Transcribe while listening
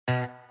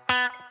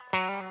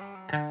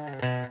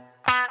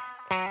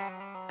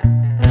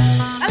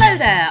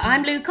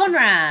I'm Lou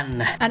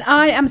Conran. And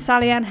I am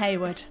Sally Ann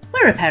Hayward.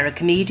 We're a pair of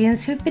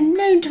comedians who've been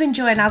known to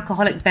enjoy an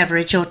alcoholic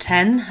beverage or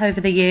 10 over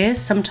the years,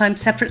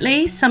 sometimes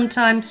separately,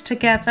 sometimes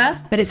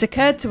together. But it's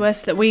occurred to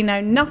us that we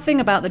know nothing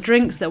about the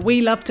drinks that we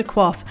love to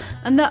quaff,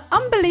 and that,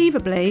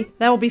 unbelievably,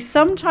 there will be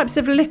some types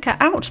of liquor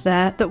out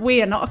there that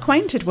we are not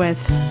acquainted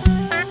with.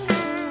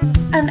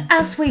 And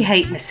as we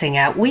hate missing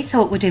out, we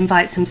thought we'd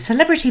invite some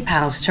celebrity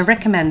pals to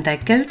recommend their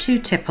go-to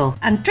tipple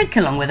and drink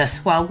along with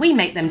us while we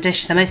make them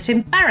dish the most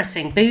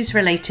embarrassing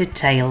booze-related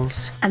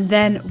tales. And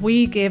then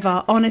we give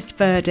our honest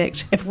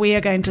verdict if we are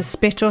going to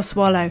spit or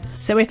swallow.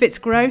 So if it's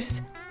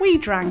gross, we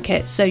drank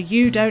it so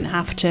you don't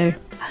have to.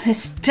 And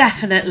it's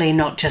definitely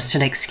not just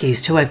an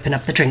excuse to open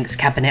up the drinks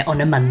cabinet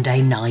on a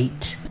Monday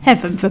night.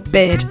 Heaven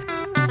forbid.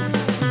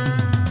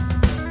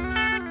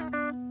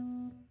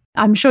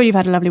 I'm sure you've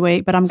had a lovely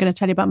week, but I'm going to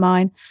tell you about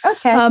mine.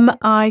 Okay.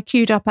 I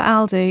queued up at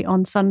Aldi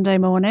on Sunday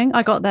morning.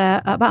 I got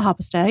there at about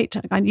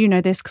 8:30. And you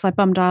know this because I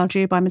bum dialed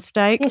you by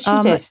mistake. Yes,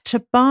 you did. To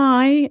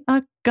buy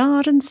a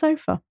garden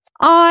sofa.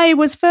 I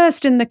was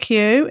first in the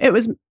queue. It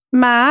was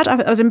mad.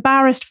 I was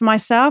embarrassed for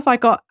myself. I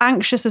got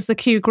anxious as the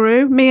queue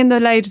grew. Me and the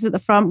ladies at the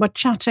front were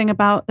chatting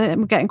about it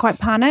and getting quite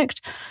panicked.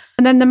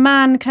 And then the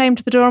man came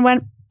to the door and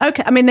went,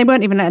 okay. I mean, they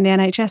weren't even letting the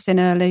NHS in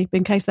early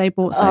in case they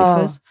bought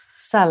sofas.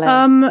 Sally.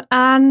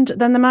 And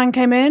then the man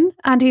came in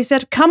and he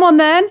said, come on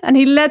then. And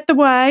he led the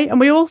way and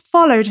we all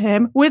followed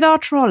him with our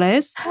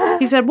trolleys.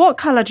 He said, what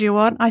colour do you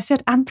want? I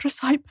said,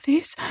 anthracite,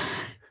 please.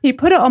 He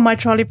put it on my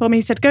trolley for me.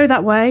 He said, go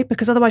that way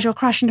because otherwise you'll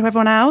crash into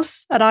everyone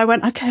else. And I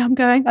went, okay, I'm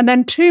going. And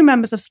then 2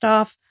 members of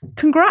staff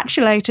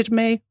congratulated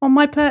me on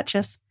my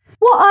purchase.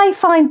 What I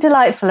find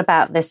delightful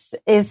about this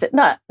is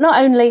not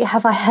only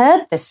have I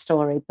heard this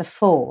story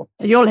before.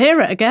 You'll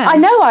hear it again. I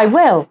know I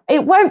will.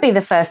 It won't be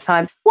the first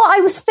time. What I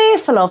was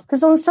fearful of,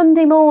 because on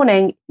Sunday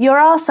morning, your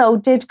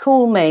arsehole did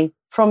call me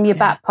from your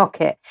back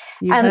pocket.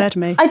 You heard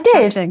me. I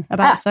did. Chatting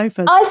about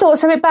sofas. I thought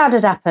something bad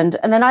had happened.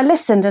 And then I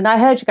listened and I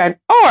heard you going,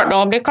 it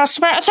normally costs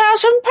about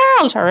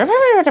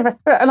 £1,000.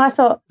 And I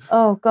thought,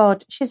 oh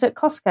God, she's at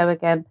Costco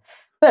again.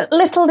 But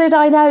little did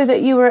I know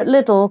that you were at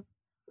Lidl.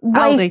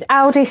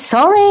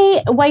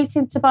 Aldi,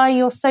 waiting to buy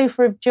your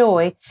sofa of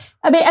joy.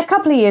 I mean, a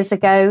couple of years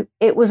ago,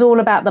 it was all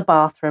about the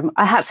bathroom.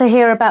 I had to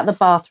hear about the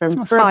bathroom.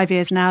 That's 5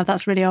 years now.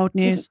 That's really old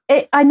news.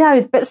 I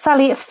know, but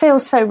Sally, it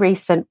feels so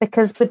recent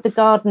because with the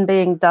garden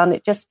being done,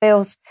 it just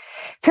feels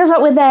like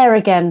we're there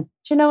again. Do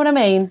you know what I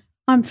mean?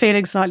 I'm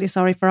feeling slightly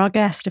sorry for our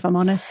guest, if I'm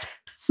honest.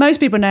 Most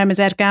people know him as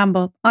Ed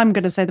Gamble. I'm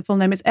going to say the full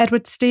name is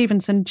Edward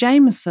Stevenson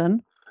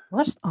Jameson.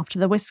 What? After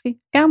the whiskey,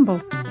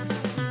 Gamble.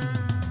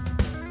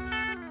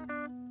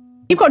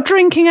 You've got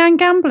drinking and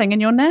gambling in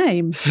your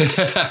name,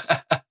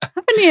 haven't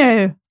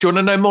you? Do you want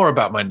to know more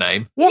about my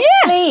name? Yes,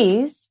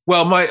 please.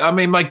 Well,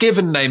 my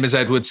given name is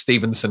Edward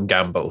Stevenson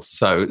Gamble.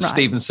 So right.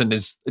 Stevenson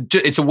it's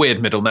a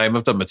weird middle name.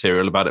 I've done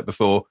material about it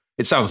before.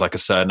 It sounds like a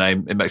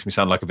surname. It makes me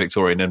sound like a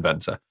Victorian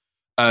inventor.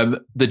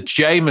 The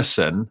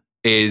Jameson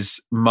is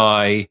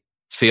my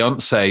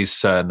fiance's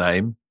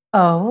surname.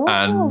 Oh.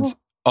 And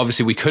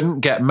obviously we couldn't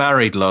get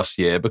married last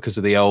year because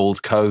of the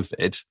old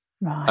COVID.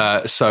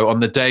 Right. So on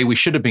the day we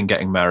should have been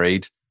getting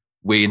married,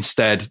 we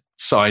instead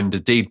signed a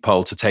deed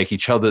poll to take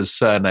each other's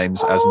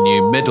surnames as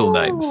new middle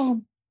names.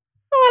 Oh,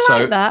 I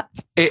like that.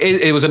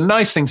 It was a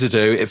nice thing to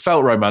do. It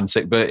felt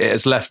romantic, but it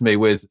has left me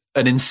with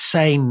an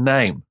insane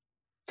name.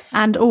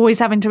 And always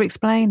having to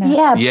explain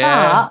it.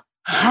 Yeah. But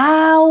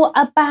how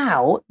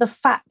about the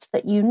fact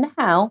that you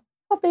now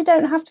probably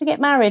don't have to get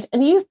married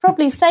and you've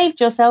probably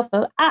saved yourself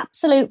an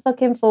absolute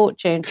fucking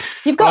fortune.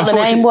 You've got the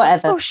name,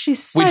 whatever. Oh,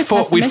 she's so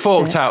we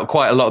forked out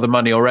quite a lot of the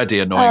money already,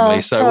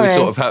 annoyingly, so we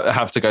sort of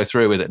have to go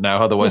through with it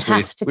now. Otherwise,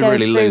 we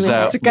really lose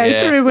out. To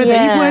go through with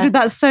it. You've worded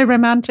that so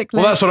romantically.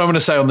 Well, that's what I'm going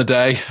to say on the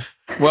day.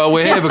 Well,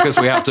 we're here because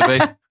we have to be.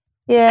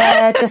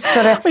 Yeah, just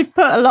gotta. We've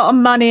put a lot of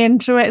money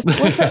into it.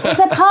 Was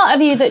there part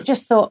of you that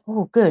just thought,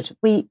 oh, good,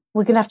 we're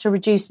going to have to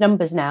reduce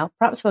numbers now.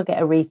 Perhaps we'll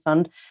get a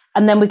refund.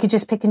 And then we could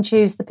just pick and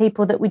choose the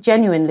people that we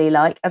genuinely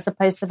like as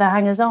opposed to the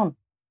hangers-on.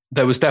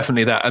 There was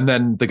definitely that. And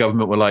then the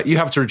government were like, you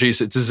have to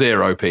reduce it to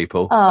 0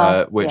 people,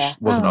 which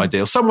wasn't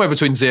ideal. Somewhere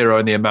between 0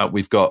 and the amount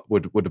we've got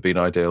would have been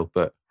ideal.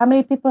 But how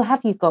many people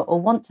have you got or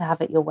want to have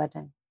at your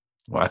wedding?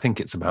 Well, I think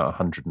it's about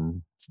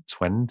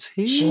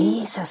 120.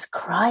 Jesus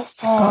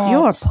Christ, God,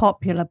 you're a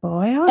popular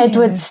boy, aren't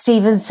Edward you?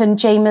 Stevenson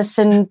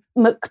Jameson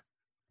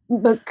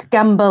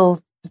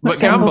McGamble.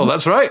 McGamble,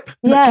 that's right.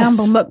 Yes.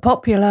 McGamble,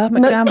 McPopular,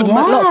 McGamble,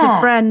 lots of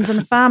friends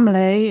and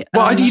family.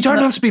 Well, you don't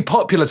have to be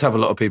popular to have a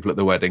lot of people at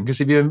the wedding because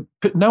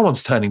no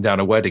one's turning down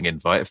a wedding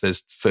invite if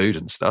there's food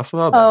and stuff,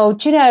 are they? Oh,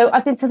 do you know,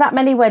 I've been to that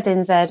many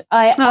weddings, Ed.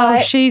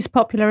 She's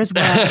popular as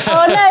well.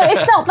 Oh, no,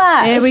 it's not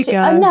that. Here we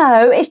go.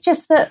 No, it's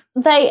just that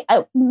they,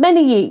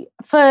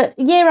 for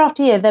year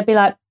after year, they'd be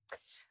like,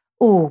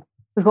 oh,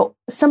 we've got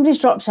somebody's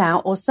dropped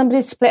out or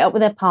somebody's split up with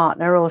their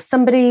partner or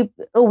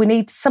we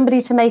need somebody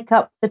to make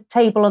up the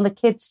table on the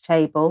kids'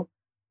 table.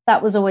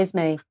 That was always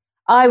me.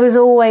 I was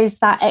always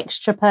that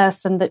extra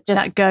person that just...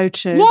 That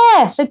go-to.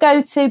 Yeah, the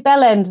go-to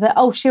bell end that,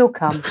 she'll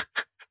come.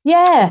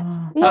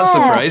 Yeah. That's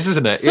the phrase,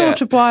 isn't it?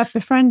 Sort of why I've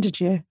befriended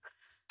you.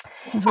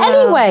 as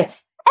well. Anyway,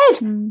 Ed,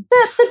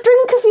 the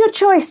drink of your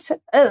choice,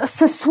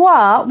 ce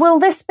soir, will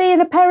this be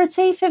an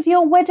aperitif of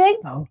your wedding?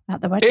 Oh,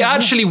 at the wedding. It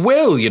actually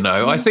will, you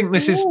know. I think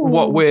this is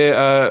what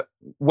we're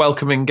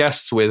welcoming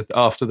guests with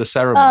after the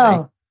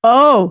ceremony.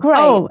 Oh, great.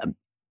 Oh,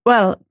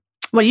 well,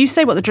 you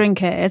say what the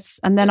drink is,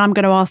 and then I'm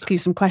going to ask you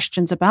some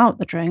questions about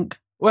the drink.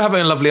 We're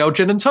having a lovely old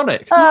gin and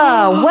tonic.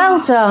 Oh,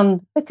 well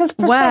done. Because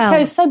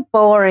Prosecco is so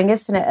boring,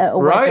 isn't it, at a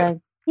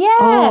wedding? Yeah.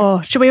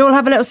 Oh, should we all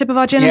have a little sip of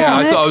our gin and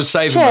tonic? I thought I was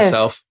saving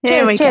myself.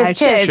 Here we go.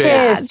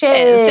 Cheers.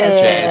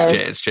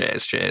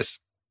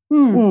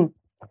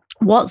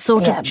 What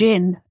sort of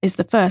gin is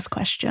the first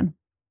question?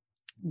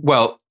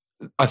 Well,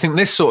 I think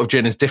this sort of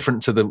gin is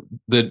different to the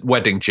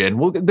wedding gin.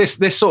 Well,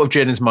 this sort of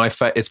gin is my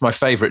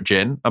favourite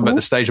gin. I'm at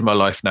the stage of my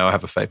life now. I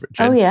have a favourite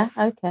gin. Oh yeah,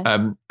 okay.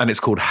 And it's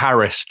called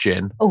Harris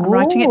gin. I'm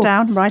writing it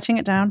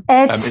down.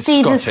 Ed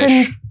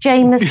Stevenson,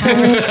 Jameson,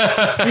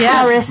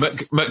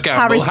 Harris, McGamble,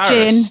 Harris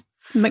gin,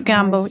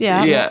 McGamble.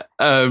 Yeah, yeah.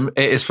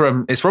 It's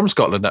from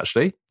Scotland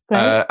actually,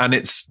 and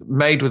it's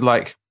made with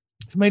like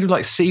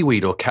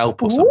seaweed or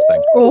kelp or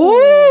something.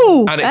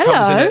 Oh, and it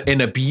comes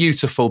in a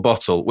beautiful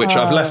bottle, which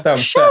I've left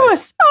downstairs. Show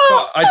us.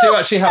 But I do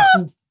actually have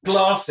some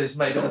glasses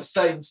made of the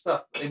same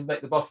stuff that they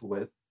make the bottle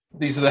with.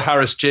 These are the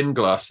Harris gin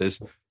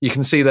glasses. You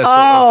can see they're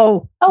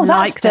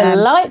that's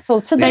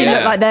delightful. They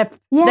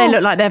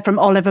look like they're from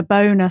Oliver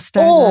Bonas,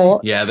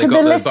 don't they? Yeah, they've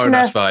got the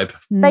Bonas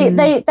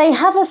vibe. They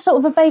have a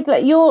sort of a vague.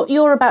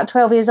 You're about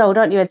 12 years old,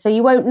 aren't you, Ed? So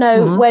you won't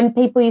know when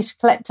people used to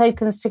collect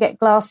tokens to get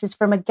glasses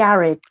from a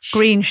garage.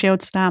 Green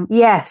Shield stamp.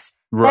 Yes,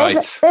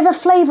 right. They have a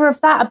flavour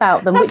of that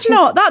about them. That's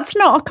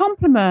not a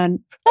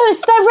compliment. No,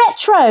 they're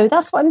retro.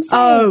 That's what I'm saying.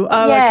 Oh,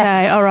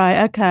 okay, all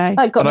right, okay.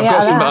 I've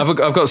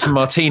got some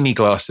martini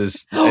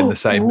glasses in the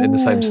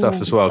same stuff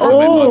as well. Because I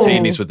make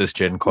martinis with this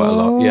gin quite a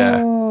lot.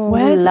 Yeah.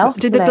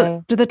 Lovely. Do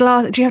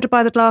you have to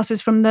buy the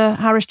glasses from the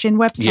Harris Gin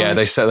website? Yeah,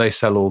 they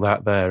sell all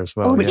that there as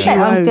well. Which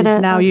now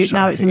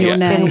it's in your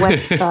name.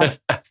 Website.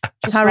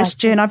 Harris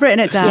Gin. I've written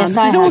it down. Yes,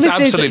 it's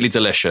absolutely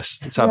delicious.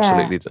 It's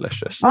absolutely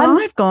delicious. Well,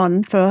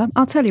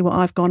 I'll tell you what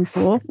I've gone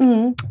for.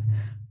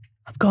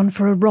 I've gone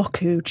for a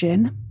Roku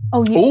gin.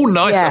 Oh,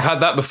 nice. Yeah. I've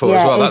had that before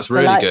as well. That's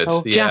really good.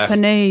 Yeah.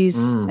 Japanese,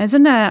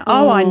 isn't it?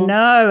 Oh, I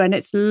know. And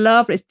it's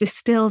lovely. It's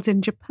distilled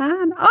in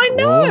Japan. I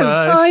know.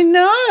 Nice. I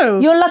know.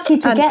 You're lucky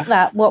to get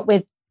that, what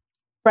with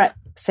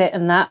Brexit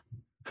and that.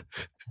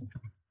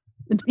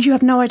 You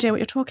have no idea what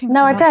you're talking about.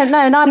 No, I don't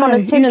know. And I'm on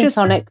a tin and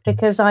tonic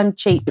because I'm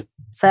cheap.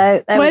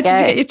 So there we go. Where did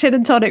you get your tin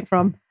and tonic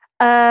from?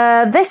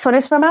 This one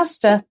is from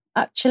Asda,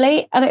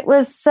 actually. And it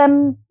was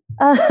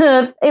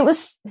 £3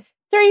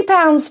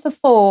 for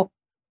 4.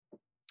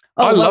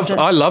 Oh, I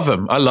love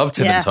them. I love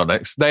tin and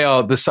tonics. They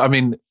are this. I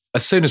mean,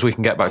 as soon as we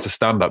can get back to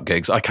stand-up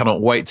gigs, I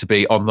cannot wait to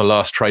be on the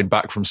last train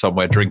back from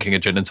somewhere drinking a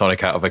gin and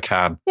tonic out of a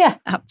can. Yeah,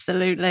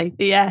 absolutely.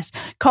 Yes,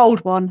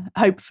 cold one,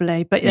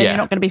 hopefully. But you're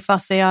not going to be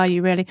fussy, are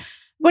you? Really?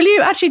 Will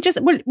you actually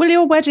will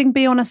your wedding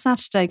be on a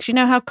Saturday? Because you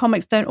know how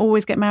comics don't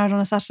always get married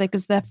on a Saturday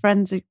because their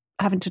friends are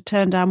having to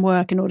turn down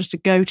work in order to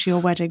go to your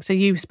wedding. So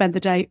you spend the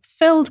day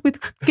filled with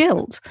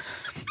guilt.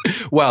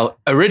 Well,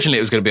 originally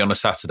it was going to be on a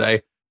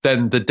Saturday.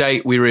 Then the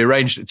date we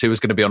rearranged it to was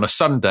going to be on a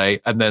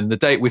Sunday. And then the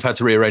date we've had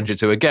to rearrange it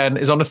to again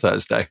is on a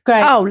Thursday.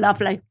 Great. Oh,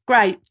 lovely.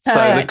 Great.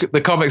 So the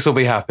comics will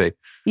be happy.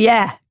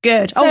 Yeah,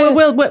 good. So,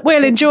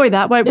 we'll enjoy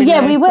that, won't we?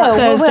 Yeah, we will.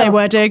 Thursday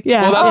wedding.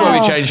 Yeah. Well, that's why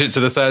we changed it to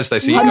the Thursday.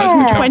 So you guys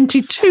can come.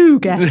 22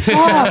 guests.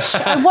 Gosh,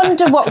 I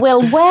wonder what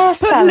we'll wear,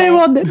 Sally.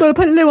 We'll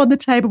put Lou on the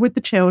table with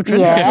the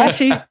children. Yeah.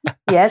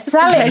 Yes,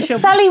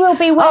 Sally will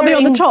be wearing... I'll be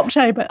on the top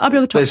table.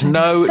 There's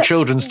no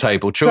children's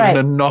table. Children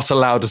are not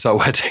allowed at our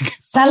wedding.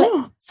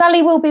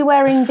 Sally will be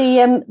wearing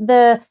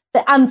the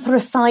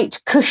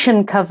anthracite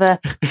cushion cover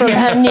from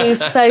her new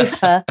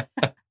sofa.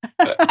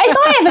 If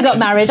I ever got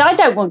married, I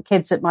don't want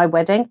kids at my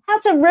wedding. How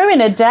to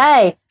ruin a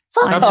day.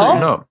 Fuck off. Absolutely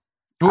not.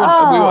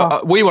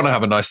 We want to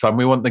have a nice time.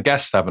 We want the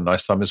guests to have a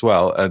nice time as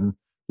well. And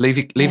leave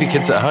your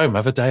kids at home.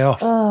 Have a day off.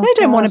 Oh, they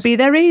don't want to be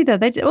there either.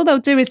 All they'll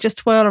do is just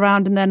twirl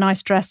around in their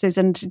nice dresses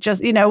and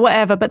just,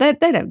 whatever. But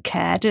they don't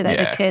care, do they?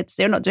 The kids,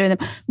 they're not doing them.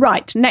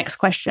 Right, next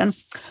question.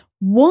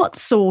 What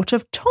sort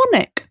of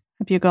tonic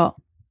have you got?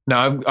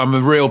 No, I'm a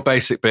real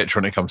basic bitch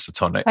when it comes to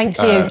tonic. Thank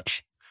you.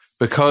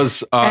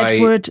 Because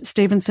Edward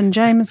Stevenson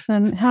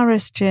Jameson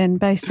Harris gin,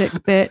 basic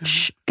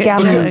bitch.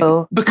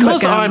 Gamble.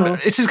 Because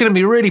this is going to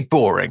be really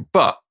boring,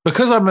 but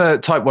because I'm a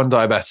type 1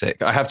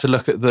 diabetic, I have to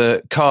look at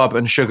the carb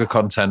and sugar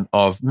content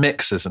of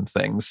mixers and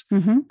things.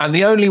 Mm-hmm. And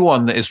the only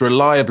one that is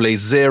reliably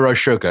 0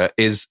 sugar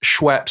is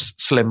Schweppes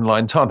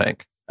Slimline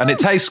Tonic. And it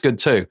tastes good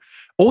too.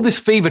 All this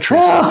Fever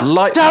Tree stuff,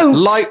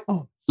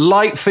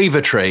 light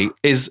Fever Tree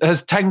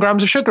has 10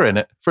 grams of sugar in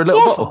it for a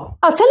little bottle.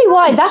 I'll tell you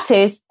why that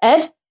is,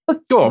 Ed.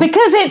 Go on.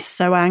 Because it's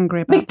so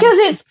angry about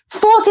it's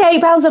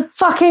 £48 a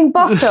fucking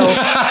bottle.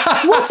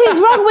 What is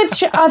wrong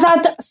with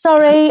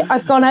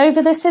I've gone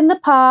over this in the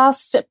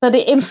past, but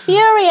it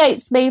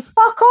infuriates me.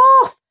 Fuck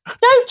off.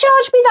 Don't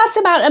charge me that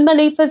amount of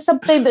money for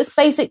something that's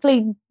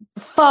basically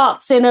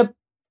farts in a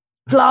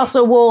glass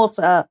of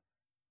water.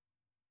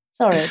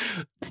 Sorry.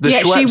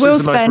 She Schweppes will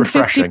is the most spend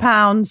refreshing.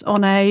 £50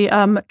 on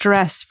a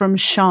dress from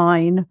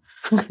Shine,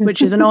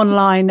 which is an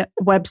online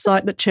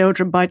website that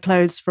children buy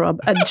clothes from.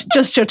 And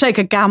she'll take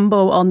a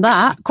gamble on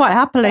that quite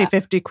happily,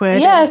 50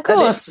 quid. Yeah, of And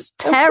course. it's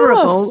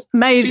terrible. Of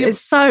course.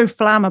 It's so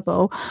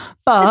flammable.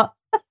 But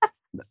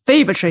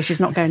Fever Tree, she's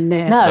not going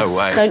near. No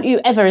way. Don't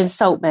you ever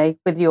insult me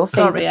with your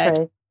Sorry, Fever Ed.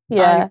 Tree.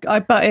 Yeah.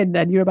 I butt in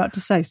then. You're about to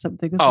say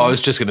something. I was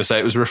just going to say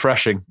it was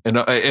refreshing. In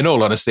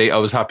all honesty, I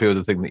was happy with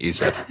the thing that you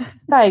said.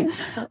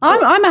 Thanks.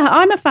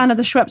 I'm a fan of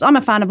the Schweppes. I'm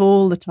a fan of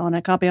all the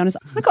tonic, I'll be honest.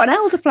 I got an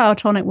elderflower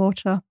tonic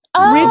water.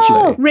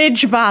 Oh.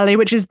 Ridge Valley,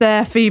 which is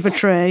their Fever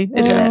Tree,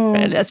 isn't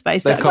it? Let's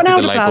face it. They've I got an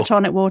copied the elderflower label.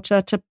 tonic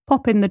water to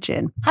pop in the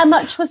gin. How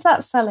much was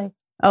that, Sally?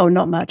 Oh,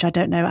 not much. I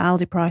don't know.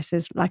 Aldi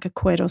prices, like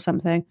 £1 or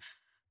something.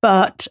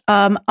 But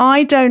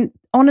I don't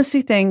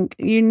honestly think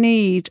you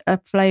need a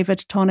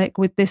flavoured tonic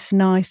with this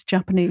nice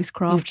Japanese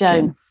craft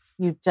gin.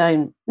 You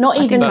don't. Not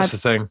I even. think That's the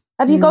thing.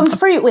 Have you gone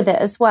fruit with it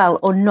as well,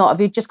 or not?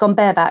 Have you just gone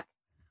bareback?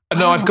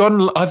 No, I've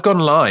gone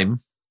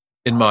lime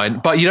in mine,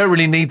 but you don't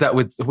really need that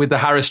with the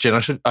Harris gin. I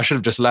should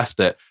have just left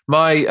it.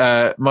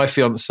 My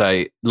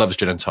fiance loves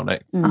gin and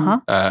tonic,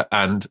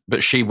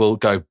 but she will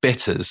go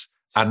bitters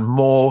and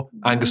more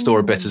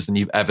Angostura bitters than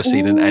you've ever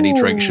seen in any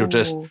drink.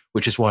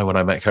 Which is why when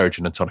I make her a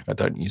gin and tonic, I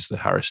don't use the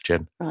Harris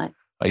gin. Right.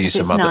 I use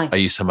some other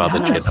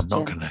gin. I'm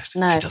not going to.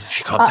 No.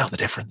 She can't tell the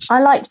difference. I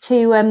like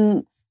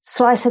to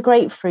slice a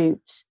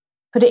grapefruit,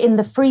 put it in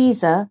the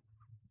freezer,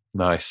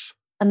 Nice.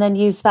 and then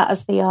use that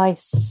as the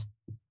ice.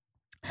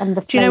 And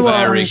the Do you know what?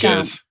 Very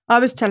good. I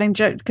was telling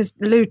Jo, because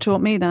Lou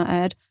taught me that,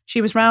 Ed.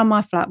 She was round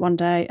my flat one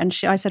day and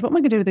I said, what am I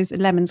going to do with these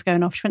lemons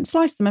going off? She went,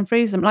 slice them and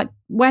freeze them like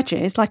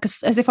wedges,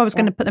 as if I was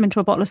going to put them into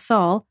a bottle of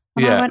Sol.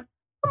 And I went,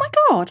 oh my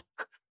God,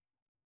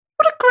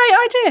 what a great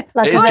idea.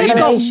 Like I've got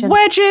revelation.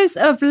 Wedges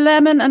of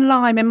lemon and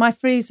lime in my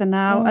freezer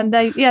now. And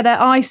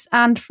they're ice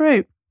and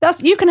fruit.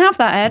 You can have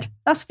that, Ed.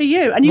 That's for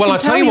you. And you can I'll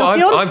tell you what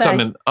I've fiancé.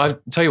 done. I'll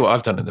tell you what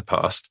I've done in the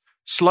past.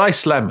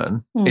 Slice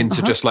lemon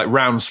into just like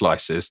round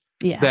slices.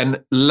 Yeah.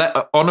 Then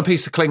on a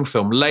piece of cling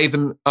film, lay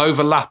them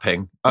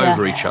overlapping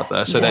over each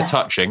other so they're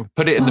touching.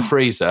 Put it in the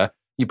freezer.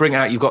 You bring it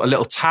out. You've got a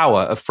little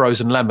tower of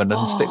frozen lemon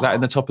and stick that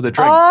in the top of the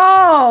drink.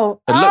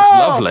 It Looks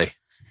lovely.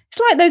 It's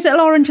like those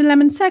little orange and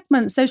lemon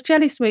segments, those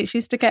jelly sweets you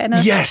used to get in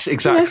a... Yes,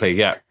 exactly.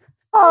 Yeah.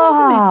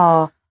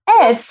 Oh,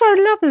 Ed. It's so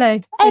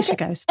lovely. There she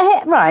goes.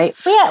 Right.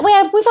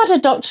 We've had a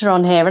doctor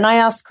on here and I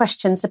asked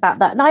questions about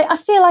that. And I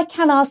feel I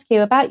can ask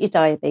you about your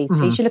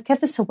diabetes. You look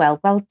ever so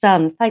well. Well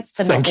done. Thanks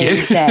for not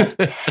being dead.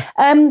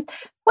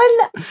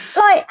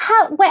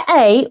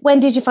 When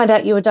did you find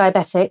out you were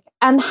diabetic?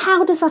 And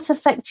how does that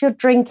affect your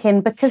drinking?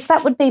 Because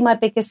that would be my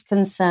biggest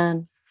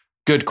concern.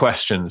 Good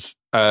questions.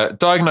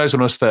 Diagnosed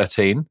when I was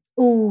 13.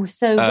 Oh,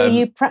 so were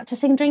you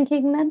practicing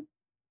drinking then?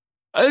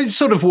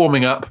 Sort of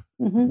warming up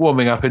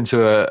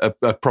into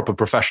a proper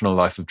professional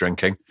life of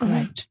drinking.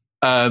 Right.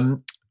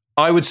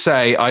 I would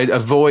say I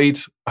avoid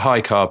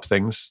high carb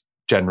things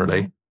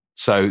generally.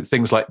 So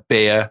things like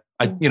beer.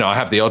 I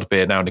have the odd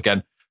beer now and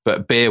again,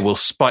 but beer will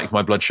spike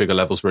my blood sugar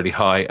levels really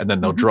high and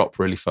then they'll drop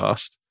really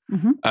fast.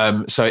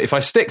 So if I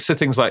stick to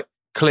things like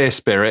clear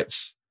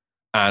spirits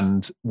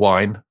and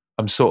wine,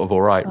 I'm sort of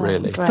all right,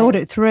 really. Thought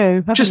it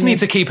through. Just need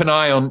to keep an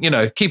eye on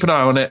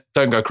it.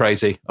 Don't go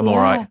crazy. I'm all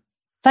right.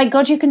 Thank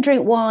God you can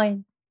drink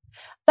wine.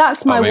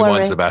 That's my worry.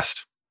 Wine's the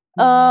best.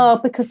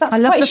 Oh, because that's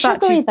quite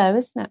sugary though,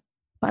 isn't it?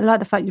 But I like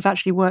the fact you've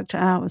actually worked it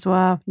out as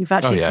well. You've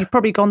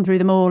probably gone through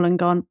them all and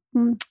gone,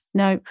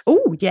 no.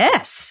 Oh,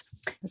 yes.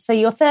 So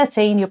you're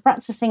 13, you're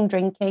practicing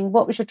drinking.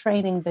 What was your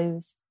training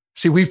booze?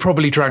 See, we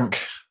probably drank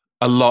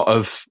a lot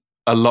of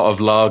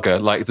lager,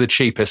 like the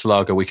cheapest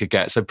lager we could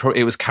get. So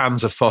it was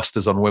cans of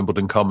Foster's on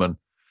Wimbledon Common.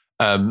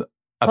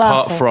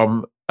 Apart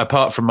from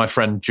my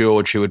friend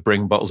George, who would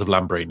bring bottles of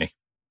Lambrini.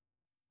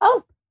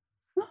 Oh,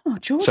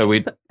 George. So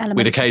we'd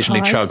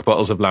occasionally chug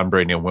bottles of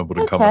Lambrini on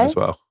Wimbledon Common as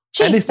well.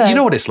 Cheap, you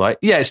know what it's like?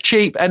 Yeah, it's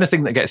cheap.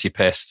 Anything that gets you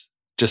pissed,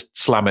 just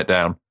slam it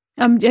down.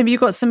 Have you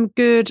got some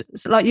good,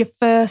 like your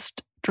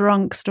first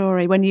drunk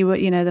story when you were,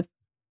 the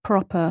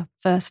proper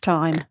first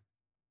time?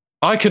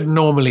 I could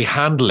normally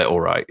handle it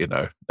all right,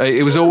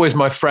 It was always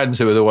my friends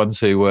who were the ones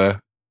who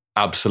were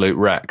absolute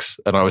wrecks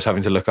and I was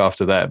having to look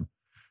after them.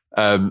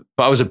 But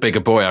I was a bigger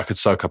boy. I could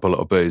soak up a lot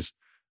of booze.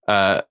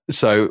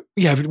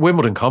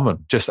 Wimbledon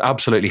Common, just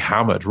absolutely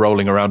hammered,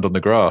 rolling around on the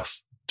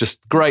grass.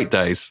 Just great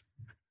days.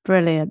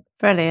 Brilliant.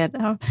 But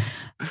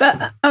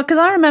because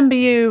I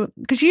remember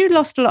because you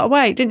lost a lot of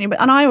weight, didn't you?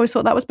 And I always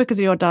thought that was because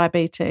of your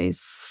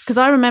diabetes. Because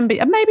I remember,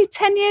 maybe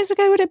 10 years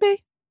ago, would it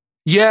be?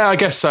 Yeah, I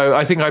guess so.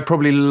 I think I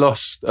probably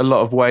lost a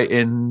lot of weight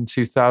in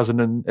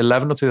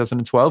 2011 or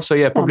 2012. So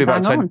yeah, probably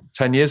about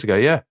 10 years ago,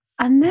 yeah.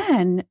 And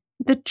then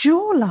the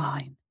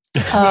jawline.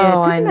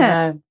 I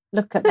know.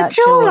 Look at that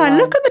jawline.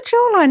 Look at the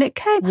jawline. It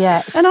came.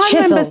 Yeah, it's and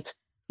chiseled. I remember,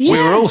 we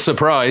were all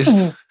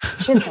surprised.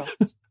 Chiseled.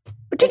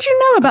 But did you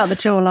know about the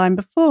jawline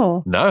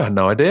before? No, I had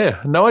no idea.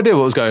 No idea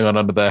what was going on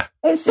under there.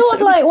 It's sort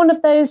of like one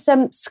of those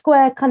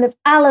square kind of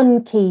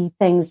Allen key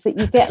things that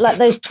you get, like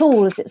those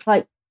tools. It's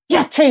like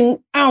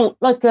jutting out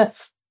like a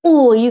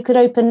oh, you could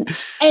open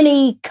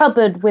any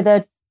cupboard with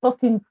a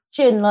fucking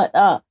chin like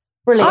that.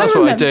 Brilliant. That's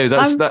what I do.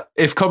 That.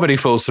 If comedy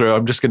falls through,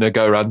 I'm just going to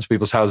go around to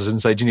people's houses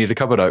and say, do you need a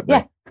cupboard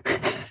opening? Yeah.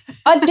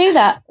 I'd do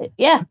that.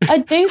 Yeah,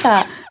 I'd do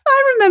that.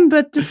 I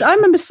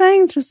remember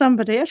saying to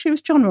somebody, actually it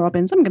was John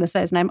Robbins, I'm going to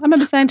say his name. I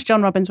remember saying to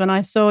John Robbins when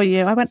I saw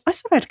you, I went, I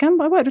saw Ed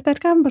Gamble, I worked with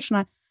Ed Gamble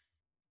tonight.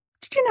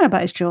 Did you know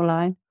about his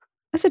jawline?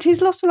 I said,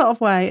 he's lost a lot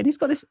of weight and he's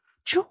got this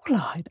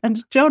jawline.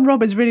 And John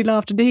Robbins really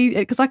laughed, and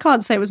because I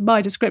can't say it was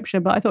my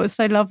description, but I thought it was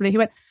so lovely. He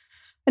went,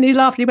 and he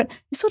laughed, and he went,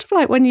 it's sort of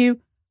like when you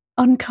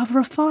uncover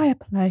a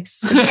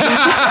fireplace. It's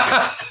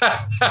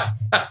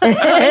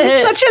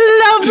such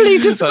a lovely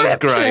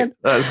description.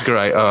 That's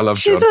great. Oh, I love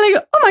She's John.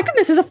 like, oh my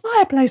goodness, there's a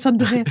fireplace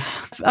under here.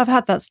 I've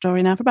had that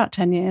story now for about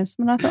 10 years.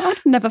 And I thought,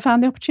 I've never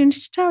found the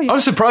opportunity to tell you.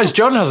 I'm surprised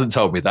John hasn't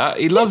told me that.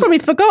 He's probably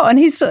forgotten.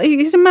 He's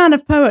a man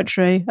of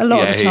poetry a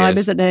lot of the time,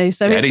 isn't he?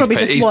 So he's probably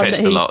just he's one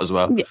pissed a lot as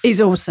well.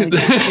 He's also,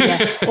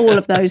 all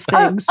of those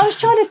things. I was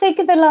trying to think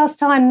of the last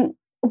time.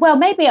 Well,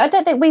 maybe. I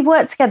don't think we've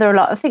worked together a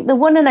lot. I think the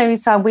one and only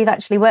time we've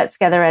actually worked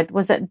together, Ed,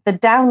 was at the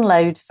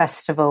Download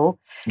Festival.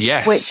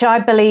 Yes. Which I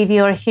believe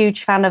you're a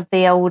huge fan of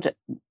the old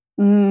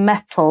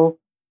metal,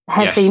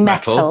 heavy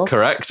metal.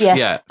 Correct. Yes.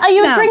 Yeah. Are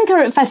you a drinker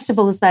at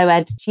festivals, though,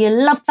 Ed? Do you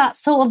love that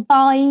sort of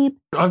vibe?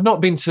 I've not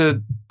been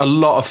to a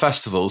lot of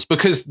festivals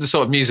because the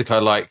sort of music I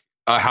like,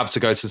 I have to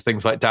go to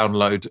things like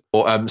Download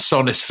or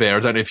Sonisphere. I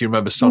don't know if you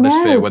remember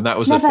Sonisphere when that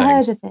was a thing. Never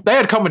heard of it. They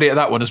had comedy at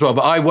that one as well,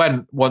 but I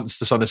went once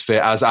to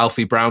Sonisphere as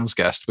Alfie Brown's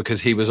guest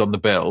because he was on the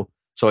bill.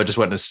 So I just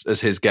went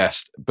as his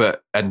guest,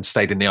 and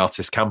stayed in the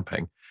artist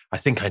camping. I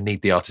think I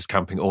need the artist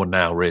camping or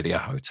now really a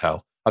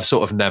hotel.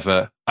 I've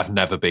never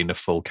been a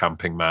full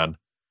camping man.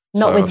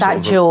 Not with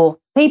that jaw.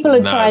 People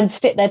would try and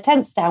stick their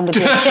tents down with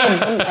your chin,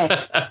 wouldn't they?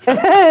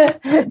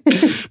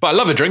 But I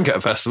love a drink at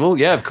a festival.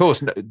 Yeah, of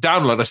course.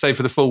 Download. I stayed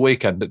for the full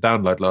weekend at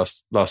Download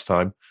last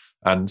time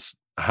and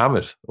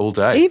hammered all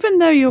day. Even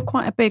though you're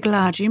quite a big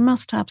lad, you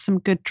must have some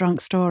good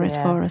drunk stories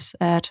for us,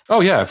 Ed.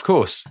 Oh yeah, of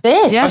course.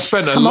 Yes, I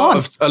spent a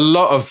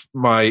lot of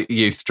my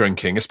youth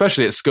drinking,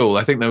 especially at school.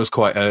 I think there was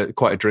quite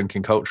a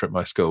drinking culture at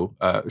my school,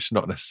 which is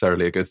not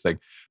necessarily a good thing.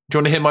 Do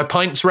you want to hear my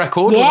pints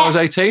record when I was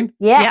 18?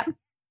 Yeah.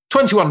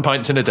 21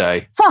 pints in a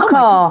day. Fuck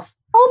off.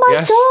 Oh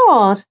my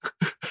God.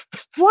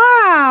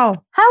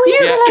 Wow. How are you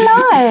still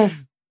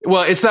alive?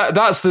 Well,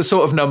 that's the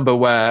sort of number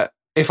where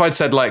if I'd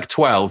said like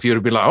 12, you'd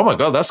have been like, oh my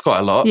God, that's quite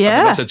a lot. Yeah.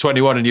 And if I said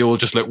 21 and you all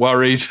just look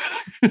worried.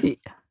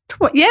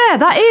 Yeah,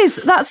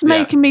 that's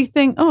making me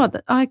think,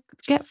 I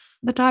get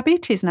the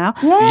diabetes now.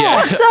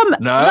 Yeah.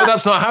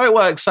 That's not how it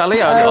works,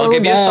 Sally. I'll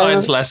give you a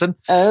science lesson.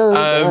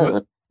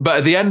 But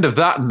at the end of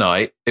that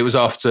night, it was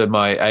after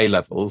my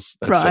A-levels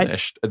had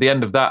finished. At the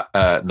end of that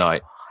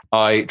night,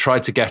 I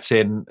tried to get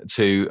in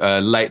to a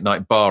late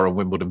night bar in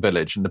Wimbledon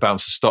Village, and the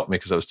bouncer stopped me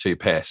because I was too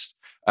pissed.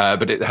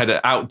 But it had an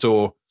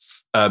outdoor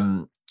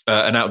garden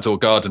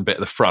bit at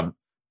the front,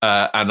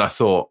 and I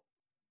thought,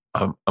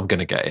 I'm going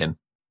to get in.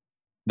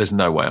 There's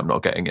no way I'm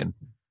not getting in.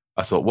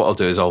 I thought, what I'll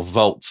do is I'll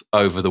vault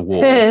over the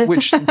wall,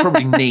 which is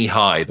probably knee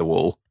high, the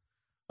wall.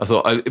 I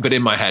thought, but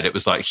in my head, it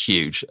was like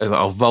huge.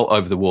 I'll vault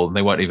over the wall and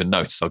they won't even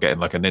notice. I'll get in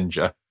like a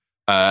ninja.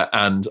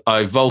 And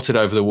I vaulted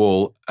over the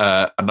wall.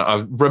 And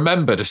I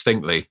remember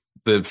distinctly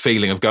the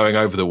feeling of going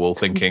over the wall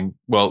thinking,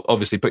 well,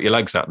 obviously put your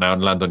legs out now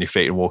and land on your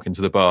feet and walk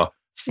into the bar.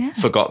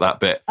 Forgot that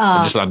bit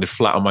and just landed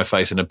flat on my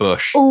face in a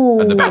bush. Ooh.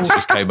 And the bouncer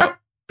just came up,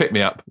 picked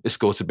me up,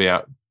 escorted me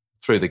out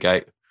through the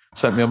gate,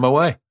 sent me on my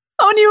way.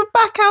 Oh, and you were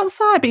back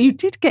outside, but you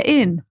did get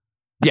in.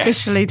 Yes.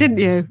 Officially, didn't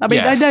you? I mean,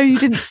 I know you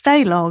didn't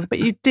stay long, but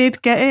you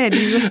did get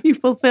in. You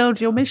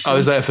fulfilled your mission. I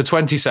was there for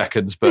 20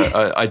 seconds, but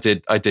I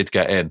did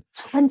get in.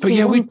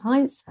 21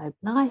 pints, though,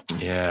 nice.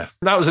 Yeah,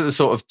 that was at the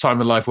sort of time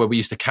in life where we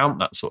used to count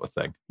that sort of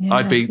thing. Yeah,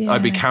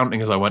 I'd be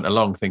counting as I went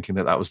along, thinking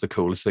that was the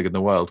coolest thing in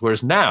the world.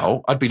 Whereas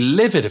now, I'd be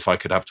livid if I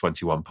could have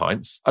 21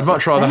 pints. I'd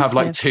much rather have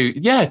like two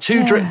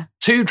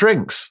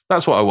drinks.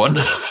 That's what I want.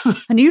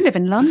 And you live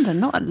in London,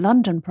 not at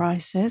London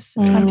prices.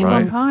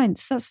 21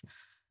 pints. That's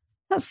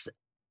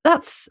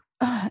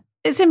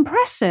it's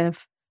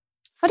impressive.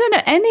 I don't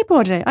know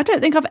anybody. I don't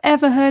think I've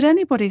ever heard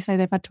anybody say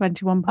they've had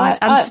 21 pints.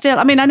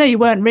 I mean, I know you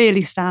weren't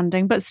really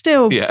standing, but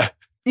still,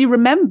 you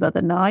remember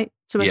the night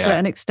to a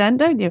certain extent,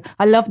 don't you?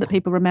 I love that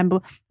people remember.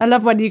 I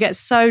love when you get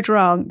so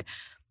drunk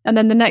and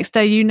then the next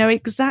day you know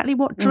exactly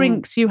what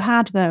drinks you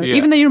had, though. Yeah.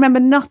 Even though you remember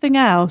nothing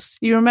else,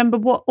 you remember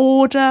what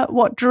order,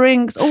 what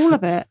drinks, all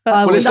of it.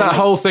 But well, it's that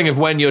whole thing of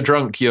when you're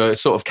drunk, you're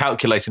sort of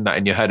calculating that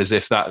in your head as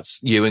if that's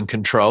you in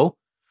control.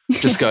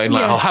 Just going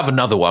like, I'll have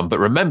another one, but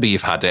remember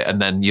you've had it, and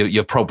then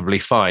you're probably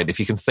fine if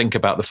you can think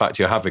about the fact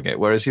you're having it,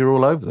 whereas you're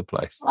all over the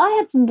place.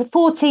 I had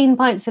 14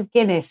 pints of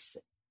Guinness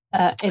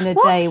in a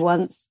day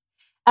once.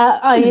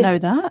 I didn't know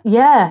that.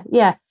 Yeah.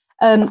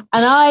 And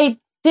I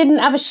didn't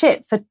have a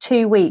shit for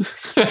 2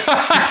 weeks.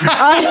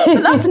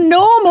 That's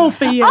normal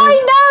for you.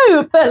 I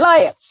know, but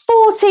like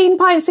 14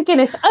 pints of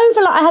Guinness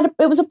over, like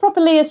it was a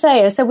proper Leah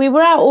Sayer, so we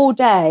were out all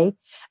day.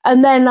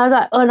 And then I was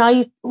like,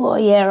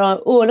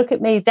 look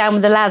at me down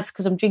with the lads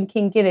because I'm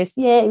drinking Guinness.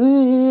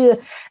 Yeah.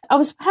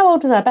 How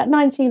old was I? About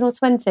 19 or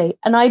 20.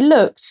 And I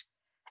looked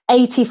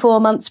 84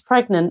 months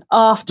pregnant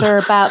after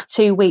about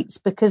 2 weeks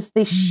because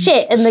the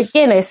shit and the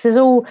Guinness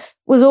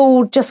was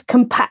all just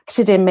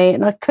compacted in me,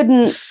 and I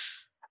couldn't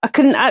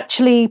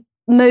actually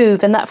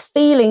move. And that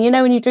feeling,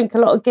 when you drink a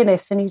lot of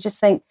Guinness and you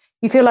just think,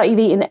 you feel like you've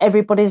eaten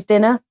everybody's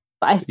dinner.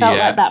 But I felt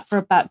like that for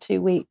about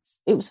 2 weeks.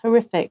 It was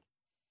horrific.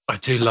 I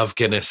do love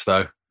Guinness,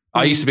 though.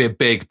 I used to be a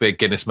big, big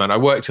Guinness man. I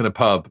worked in a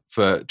pub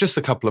for just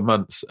a couple of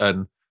months,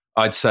 and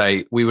I'd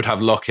say we would have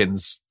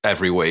lock-ins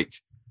every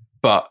week.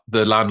 But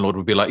the landlord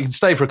would be like, you can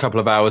stay for a couple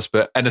of hours,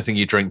 but anything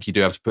you drink, you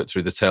do have to put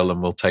through the till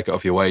and we'll take it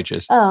off your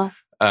wages. Oh.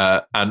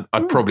 And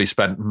I'd probably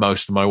spent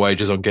most of my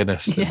wages on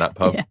Guinness in that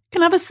pub. Yeah.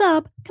 Can I have a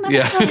sub?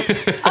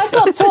 I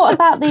got taught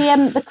about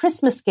the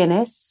Christmas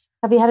Guinness.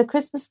 Have you had a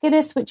Christmas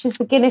Guinness, which is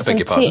the Guinness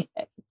and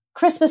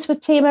Christmas with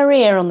Tia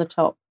Maria on the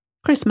top?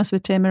 Christmas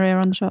with Tia Maria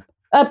on the top.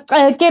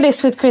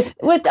 Guinness with for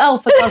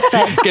God's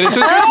sake. Guinness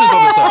with Christmas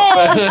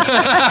on the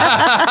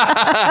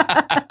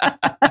top.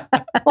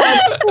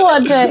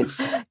 What a dick.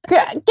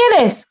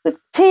 Guinness with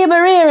Tia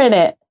Maria in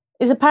it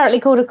is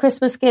apparently called a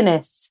Christmas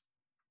Guinness.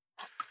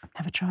 I've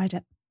never tried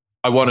it.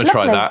 I want to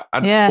try that.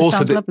 And also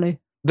sounds lovely.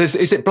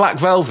 Is it Black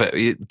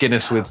Velvet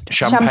Guinness with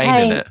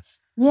champagne in it?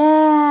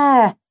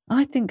 Yeah.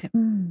 I think...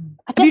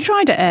 Have you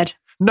tried it, Ed?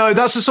 No,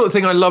 that's the sort of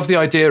thing I love the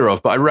idea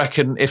of, but I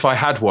reckon if I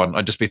had one,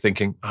 I'd just be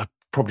thinking, I'd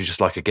probably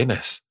just like a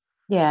Guinness.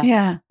 Yeah.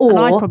 Yeah. Or and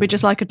I'd probably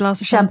just like a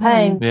glass of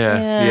champagne.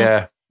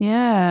 Yeah.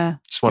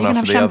 Just one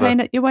after the other. have champagne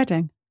at your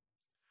wedding?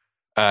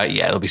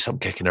 There'll be some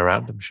kicking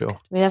around, I'm sure.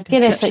 We have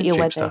Guinness at your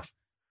wedding. Stuff.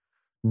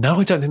 No,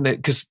 I don't think that,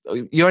 because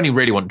you only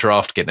really want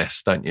draft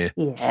Guinness, don't you?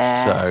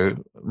 Yeah. So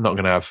I'm not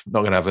gonna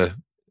have a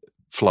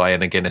fly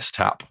in a Guinness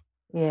tap.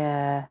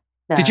 Yeah.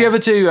 No. Did you ever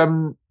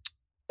do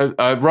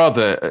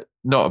rather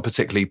not a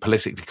particularly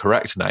politically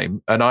correct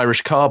name, an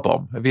Irish car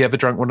bomb? Have you ever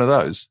drunk one of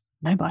those?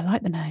 No, but I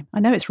like the name. I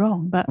know it's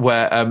wrong, but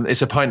where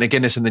it's a pint of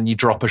Guinness and then you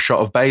drop a shot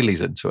of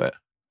Baileys into it.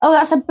 Oh,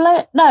 that's a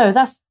blow. No,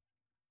 that's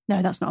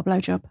not a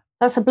blowjob.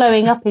 That's a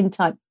blowing up in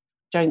type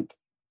drink.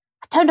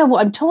 I don't know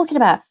what I'm talking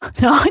about.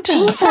 No, I don't.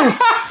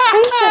 Jesus,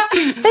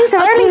 these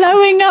are only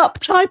blowing up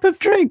type of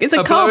drink. It's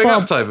a car blowing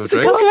bomb. Up type of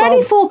drink. These are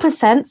only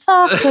 4%.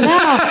 Fucking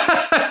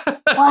hell!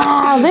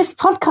 Wow, this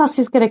podcast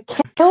is going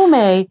to kill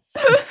me.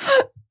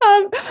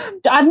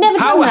 I've never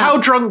done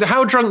that.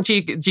 How drunk do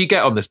you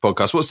get on this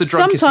podcast? What's the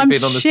drunkest you've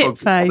been on this podcast?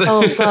 Face.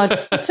 Oh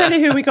God! I'll tell you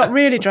who we got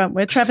really drunk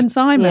with. Trev and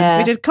Simon. Yeah.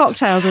 We did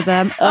cocktails with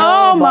them.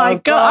 Oh my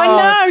God!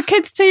 I know,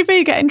 kids'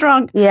 TV getting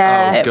drunk.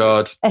 Yeah. Oh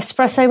God!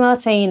 Espresso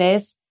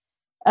martinis.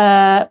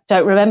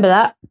 Don't remember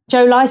that.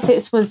 Joe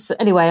Lycett was.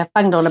 Anyway, I've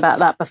banged on about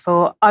that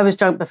before. I was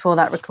drunk before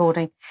that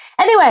recording.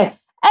 Anyway,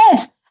 Ed,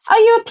 are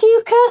you a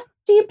puker?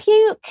 Do you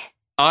puke?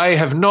 I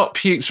have not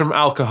puked from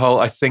alcohol,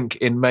 I think,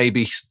 in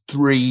maybe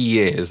 3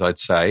 years, I'd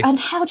say. And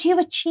how do you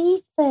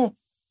achieve this?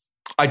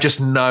 I just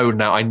know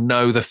now. I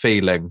know the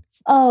feeling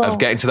of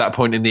getting to that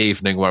point in the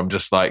evening where I'm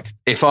just like,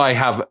 if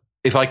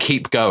I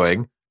keep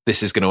going,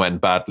 this is going to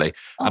end badly.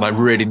 And I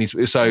really need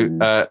to.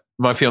 So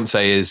my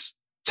fiance is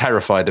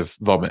terrified of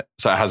vomit.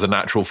 So it has a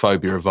natural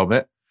phobia of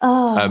vomit.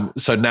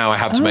 So now I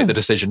have to make the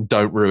decision,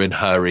 don't ruin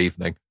her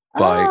evening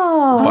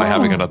by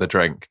having another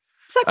drink.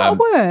 Is that got a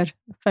word?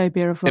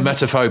 Phobia of vomit?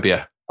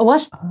 Emetophobia. A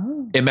what?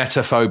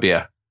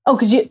 Emetophobia. Oh,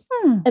 because you...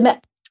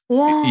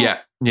 Yeah.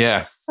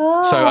 Yeah.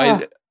 Oh.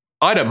 So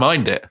I don't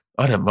mind it.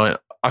 I don't mind.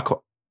 I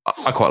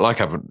quite like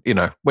having,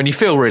 when you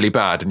feel really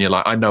bad and you're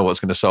like, I know what's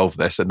going to solve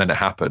this, and then it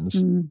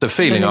happens. The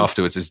feeling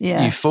afterwards is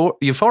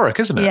euphoric,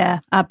 isn't it? Yeah,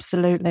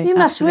 absolutely. You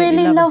must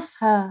really love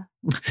her.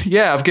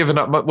 Yeah, I've given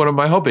up one of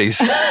my hobbies.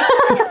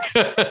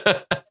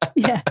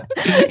 Yeah.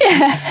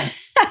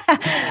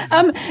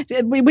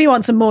 We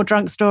want some more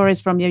drunk stories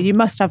from you. You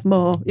must have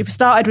more. You've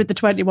started with the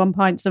 21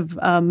 pints of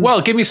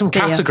well, give me some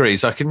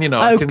categories. I can,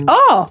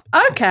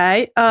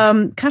 okay.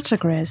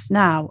 Categories.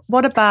 Now,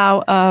 what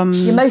about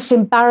your most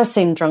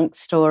embarrassing drunk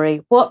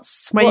story? Where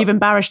you've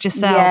embarrassed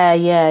yourself?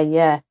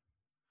 Yeah.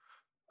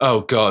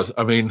 Oh God.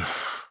 I mean,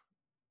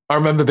 I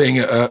remember being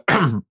at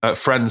a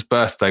friend's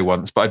birthday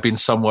once, but I'd been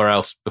somewhere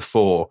else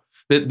before.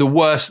 The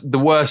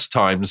worst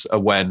times are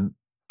when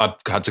I've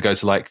had to go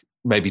to like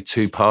maybe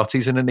 2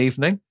 parties in an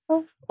evening,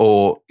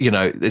 or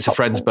it's a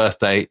friend's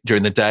birthday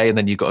during the day, and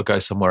then you've got to go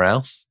somewhere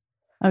else.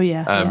 Oh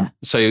yeah.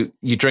 So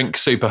you drink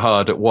super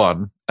hard at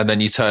one, and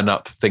then you turn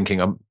up thinking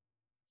I'm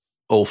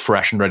all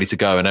fresh and ready to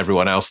go, and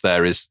everyone else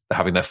there is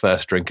having their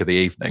first drink of the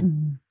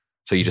evening.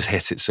 So you just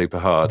hit it super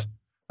hard.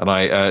 And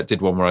I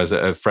did one where I was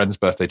at a friend's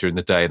birthday during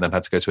the day, and then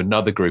had to go to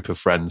another group of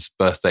friends'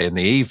 birthday in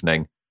the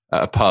evening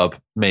at a pub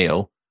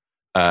meal.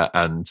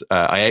 And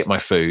I ate my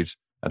food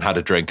and had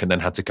a drink, and then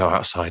had to go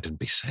outside and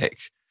be sick.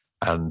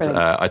 And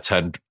I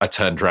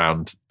turned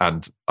round,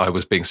 and I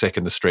was being sick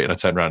in the street, and I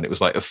turned around, it was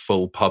like a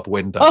full pub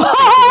window.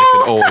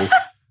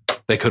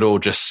 They could all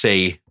just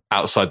see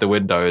outside the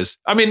windows.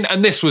 I mean,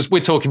 and we're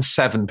talking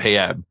 7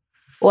 p.m.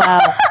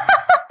 Wow.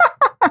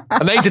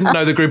 And they didn't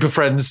know the group of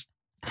friends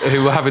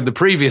who were having the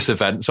previous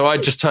event. So I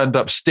just turned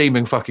up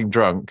steaming fucking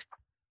drunk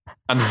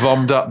and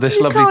vommed up this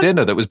lovely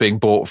dinner that was being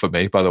bought for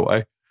me, by the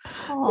way.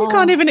 You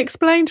can't even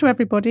explain to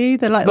everybody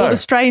either, like all the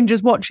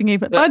strangers watching you.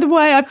 But by the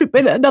way, I've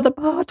been at another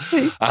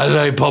party. I'm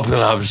very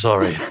popular, I'm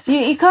sorry.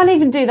 You can't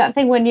even do that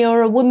thing when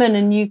you're a woman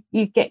and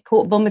you get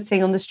caught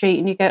vomiting on the street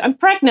and you go, I'm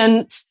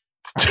pregnant.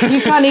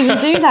 You can't even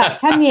do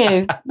that, can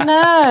you?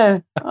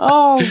 No.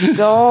 Oh,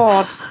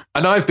 God.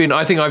 And I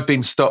think I've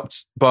been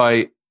stopped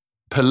by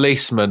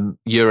policemen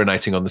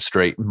urinating on the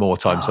street more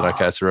times than I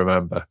care to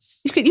remember.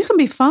 You can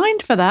be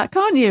fined for that,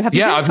 can't you? Have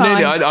you been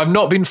fined? I've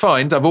not been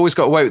fined. I've always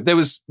got away. There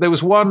was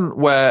one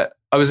where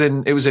it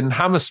was in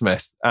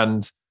Hammersmith,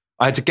 and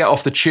I had to get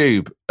off the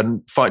tube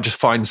and just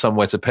find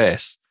somewhere to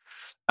piss.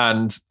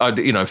 And I,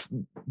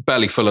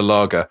 belly full of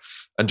lager,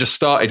 and just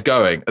started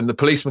going. And the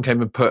policeman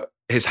came and put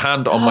his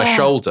hand on my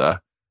shoulder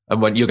and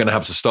went, "You're going to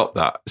have to stop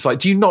that." It's like,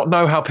 do you not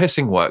know how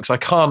pissing works? I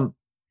can't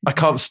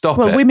stop it.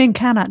 Well, women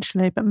can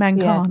actually, but men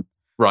can't.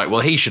 Right.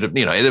 Well, he should have,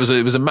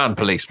 it was a man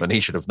policeman.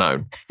 He should have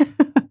known.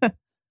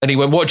 And he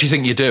went, "What do you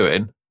think you're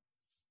doing?"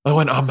 I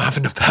went, I'm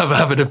having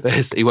a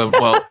piss. He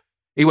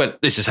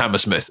went, "This is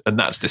Hammersmith, and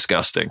that's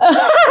disgusting."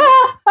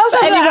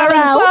 That's anywhere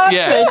else.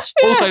 Yeah.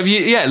 Also,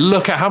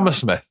 look at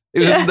Hammersmith. It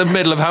was in the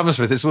middle of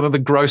Hammersmith. It's one of the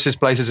grossest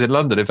places in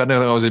London. If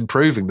anything, I was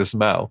improving the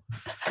smell.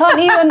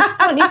 Can't you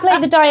play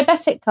the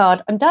diabetic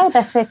card? I'm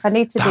diabetic. I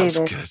need to do this.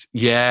 That's good.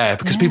 Yeah,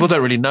 because people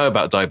don't really know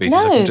about diabetes.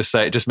 I can just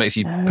say it just makes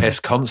you piss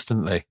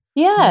constantly.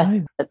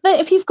 Yeah. No.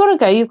 If you've got to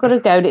go, you've got to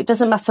go. And it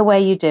doesn't matter where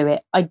you do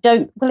it.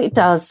 It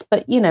does.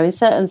 But, in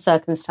certain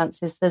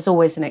circumstances, there's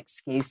always an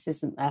excuse,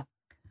 isn't there?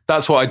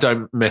 That's what I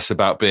don't miss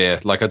about beer.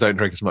 Like, I don't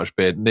drink as much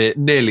beer,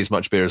 nearly as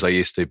much beer as I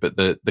used to, but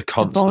the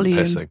constant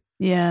pissing.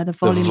 Yeah, the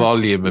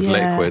volume of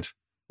liquid.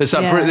 There's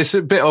this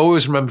bit I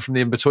always remember from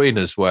The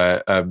Inbetweeners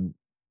where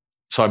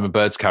Simon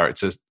Bird's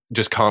character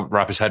just can't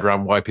wrap his head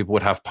around why people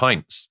would have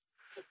pints.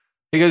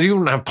 He goes, "You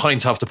wouldn't have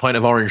pint after pint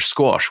of orange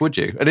squash, would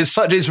you?" And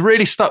it's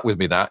really stuck with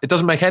me that. It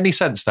doesn't make any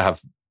sense to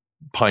have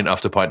pint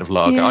after pint of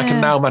lager. Yeah. I can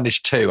now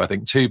manage two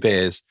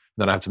beers,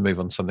 and then I have to move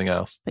on to something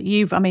else. But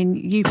you've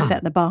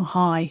set the bar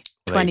high,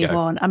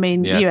 21. I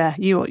mean,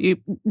 you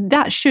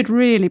that should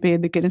really be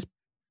in the Guinness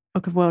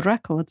Book of World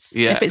Records.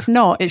 Yeah. If it's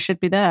not, it should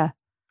be there.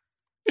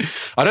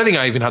 I don't think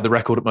I even had the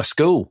record at my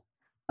school.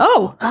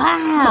 Oh,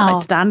 wow. I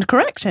stand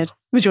corrected.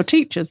 It was your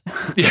teachers.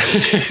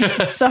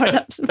 Yeah. Sorry,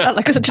 that felt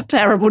like such a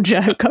terrible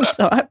joke. I'm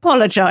sorry. I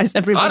apologise,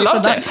 everybody. I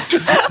loved it.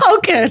 Oh,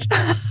 good.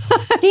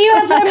 Do you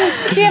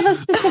have a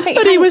specific...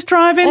 But he was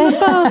driving the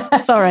bus.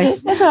 Sorry.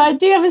 That's all right.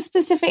 Do you have a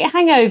specific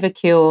hangover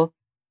cure?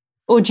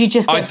 Or do you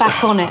just get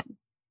back on it?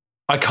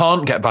 I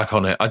can't get back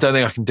on it. I don't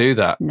think I can do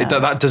that. No.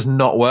 That does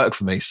not work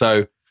for me.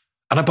 So...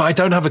 But I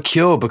don't have a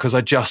cure because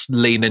I just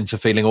lean into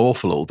feeling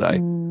awful all day.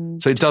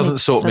 So it doesn't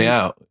sort me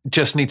out.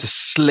 Just need to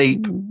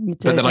sleep.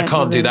 But then I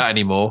can't do that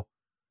anymore.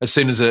 As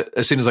soon as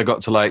I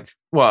got to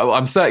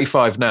I'm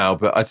 35 now,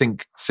 but I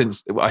think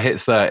since I hit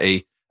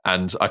 30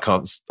 and I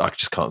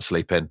just can't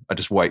sleep in. I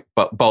just bolt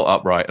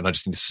upright and I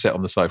just need to sit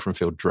on the sofa and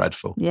feel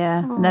dreadful. Yeah.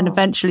 And then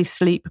eventually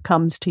sleep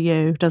comes to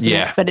you, doesn't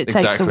it? But it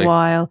takes a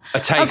while. A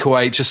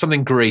takeaway, just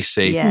something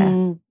greasy.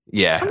 Yeah.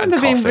 Yeah, I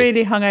remember being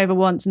really hungover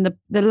once, and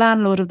the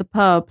landlord of the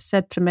pub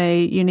said to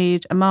me, "You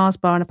need a Mars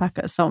bar and a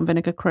packet of salt and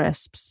vinegar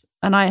crisps."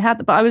 And I had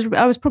them, but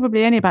I was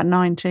probably only about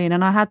 19,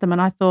 and I had them, and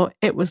I thought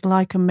it was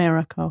like a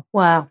miracle.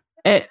 Wow,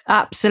 it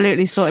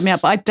absolutely sorted me out.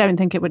 But I don't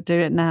think it would do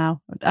it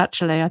now.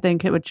 Actually, I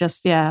think it would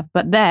just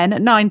But then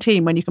at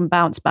 19, when you can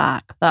bounce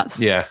back,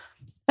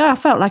 I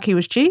felt like he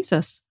was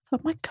Jesus. Oh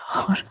my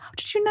God, how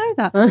did you know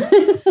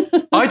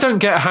that? I don't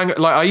get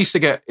I used to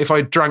get, if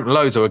I drank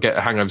loads, I would get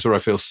hangovers where I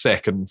feel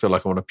sick and feel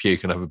like I want to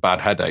puke and have a bad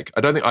headache.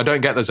 I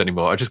don't get those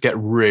anymore. I just get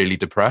really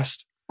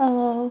depressed.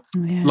 Oh.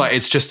 Yeah.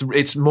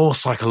 It's more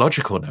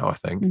psychological now, I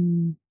think.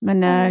 I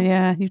know,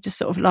 yeah. You just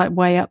sort of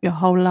weigh up your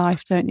whole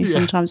life, don't you,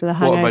 sometimes with a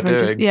hangover. What am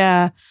I doing?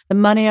 The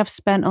money I've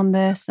spent on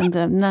this and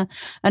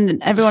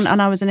everyone,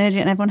 and I was an idiot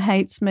and everyone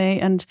hates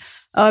me and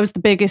I was the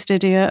biggest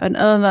idiot and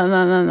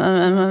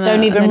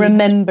don't even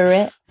remember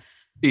it.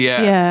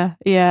 Yeah.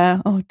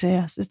 Oh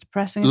dear, it's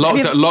depressing.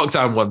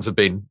 Lockdown ones have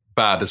been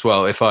bad as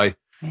well.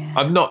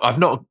 I've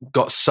not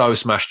got so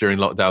smashed during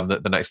lockdown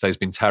that the next day's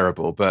been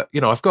terrible, but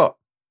I've got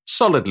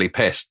solidly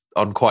pissed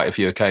on quite a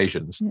few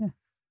occasions. Yeah.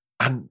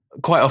 And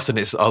quite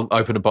often I'll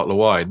open a bottle of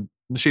wine.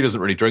 And she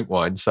doesn't really drink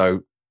wine,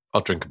 so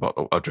I'll drink a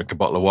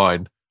bottle of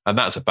wine, and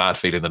that's a bad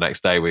feeling the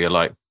next day where you're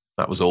like,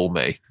 that was all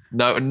me.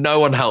 No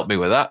one helped me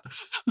with that.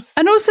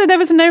 And also there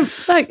was no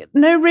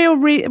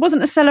real it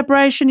wasn't a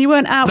celebration. You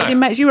weren't out with your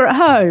mates. You were at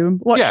home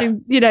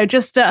watching,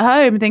 just at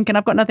home thinking,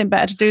 I've got nothing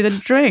better to do than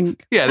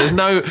drink. Yeah, there's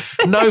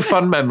no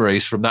fun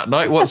memories from that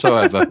night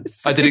whatsoever.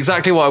 I did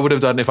exactly what I would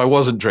have done if I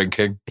wasn't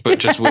drinking, but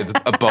just with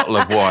a bottle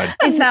of wine.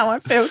 And now I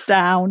feel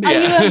down. Are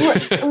you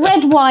a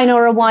red wine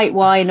or a white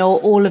wine or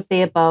all of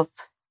the above?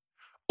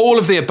 All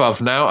of the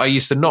above now. I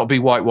used to not be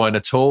white wine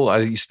at all. I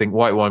used to think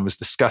white wine was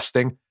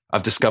disgusting.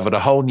 I've discovered a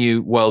whole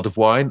new world of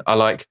wine.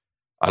 I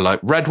I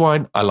like red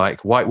wine. I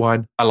like white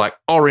wine. I like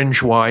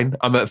orange wine.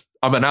 I'm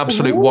an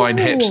absolute wine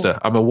hipster.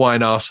 I'm a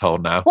wine asshole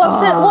now.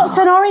 What's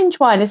an orange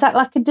wine? Is that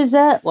like a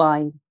dessert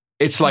wine?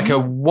 It's like a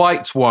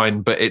white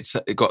wine, but it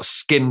got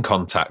skin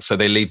contact, so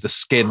they leave the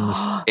skins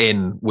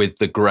in with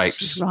the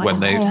grapes when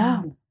they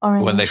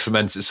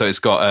ferment it. So it's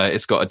got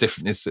a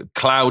different. It's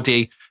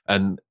cloudy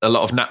and a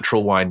lot of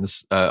natural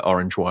wines,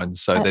 orange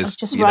wines. So there's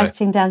just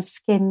writing down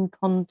skin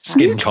contact.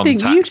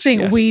 You'd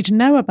think we'd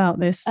know about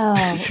this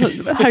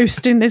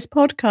hosting this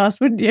podcast,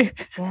 wouldn't you?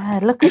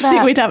 Yeah, look at You'd that.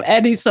 think we'd have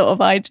any sort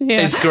of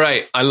idea. It's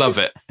great. I love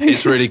it.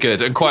 It's really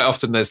good. And quite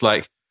often there's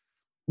like,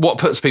 what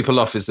puts people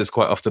off is there's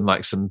quite often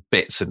like some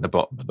bits in the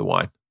bottom of the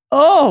wine.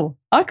 Oh,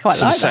 I quite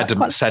some like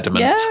that. Sediment.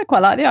 Yeah, I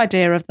quite like the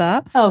idea of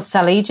that. Oh,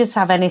 Sally, you just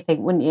have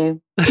anything, wouldn't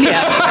you?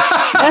 Yeah.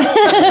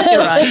 You're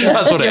right.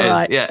 That's what it is.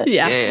 Right. Yeah.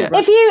 Yeah.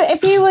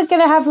 If you were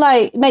going to have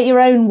make your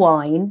own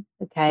wine,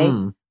 okay,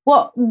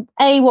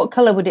 what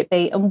colour would it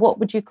be and what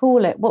would you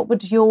call it? What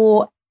would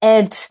your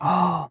Ed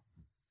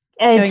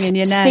in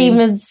your name.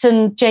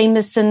 Stevenson,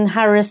 Jameson,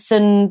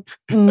 Harrison,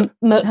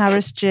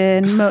 Harris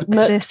Gin,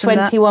 this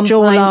 21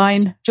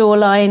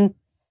 Jawline,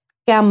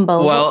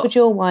 Gamble. Well, what would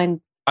your wine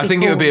be I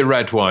think called? it would be a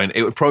red wine.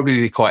 It would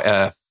probably be quite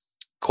a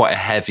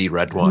heavy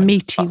red wine.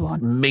 Meaty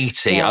one.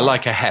 Meaty. Yeah. I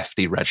like a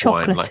hefty red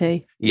wine.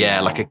 Chocolatey.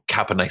 Like a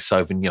Cabernet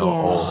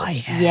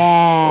Sauvignon.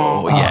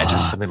 Yeah.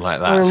 Just something like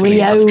that. Or a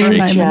Something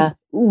Rioja.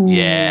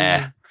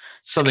 Yeah.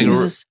 Something.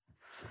 Excuse us.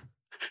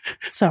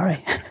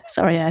 Sorry,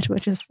 Ed.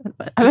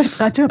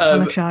 I do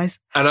apologise.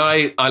 And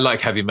I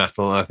like heavy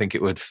metal. And I think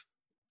it would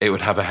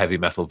have a heavy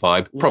metal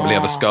vibe. Probably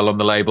have a skull on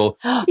the label.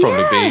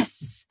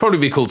 Probably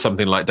be called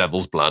something like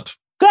Devil's Blood.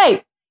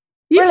 Great.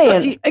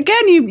 Brilliant.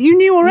 You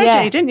knew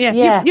already, didn't you?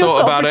 Yeah. You're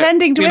sort of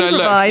pretending to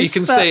improvise. Look, you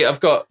can see I've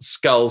got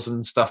skulls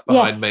and stuff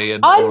behind me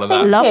and all of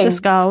that. I love the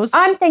skulls.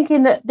 I'm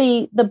thinking that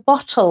the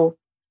bottle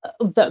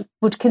that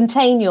would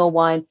contain your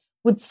wine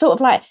would sort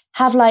of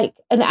have it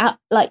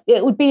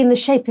would be in the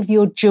shape of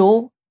your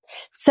jaw,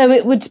 so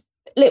it would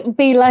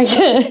be like.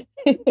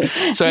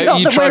 So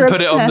you try and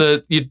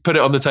you'd put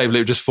it on the table. It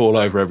would just fall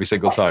over every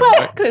single time.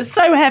 Well, right? it's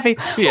so heavy.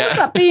 Yeah. What was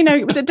that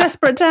Beano? Was it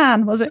Desperate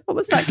Dan? Was it? What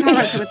was that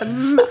character with the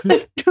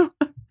massive jaw?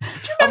 Do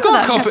you remember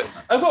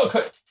I've got a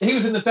copy. He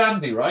was in the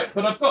Dandy, right?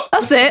 But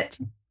That's it.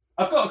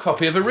 I've got a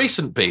copy of a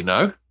recent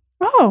Beano.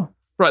 Oh.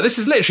 Right, this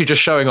is literally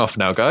just showing off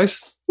now,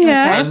 guys.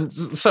 Yeah. And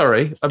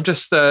sorry, I'm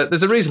just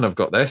there's a reason I've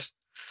got this.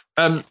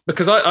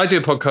 Because I do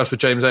a podcast with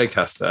James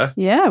Acaster.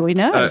 Yeah, we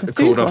know.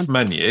 Called Off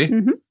Menu.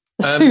 Mm-hmm.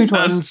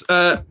 And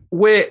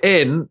we're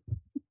in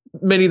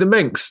Minnie the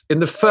Minx. In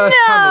the first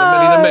panel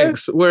of Minnie the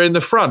Minx, we're in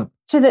the front.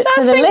 To the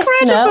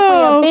listener, we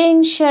are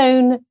being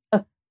shown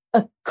a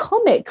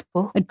comic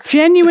book. A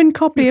genuine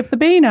copy of the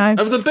Beano.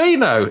 Of the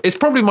Beano. It's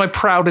probably my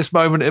proudest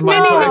moment in my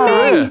Minnie entire the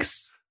career.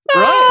 Minx.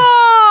 Right?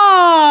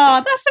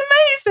 Oh, that's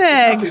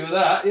amazing. Happy with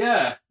that,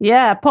 yeah.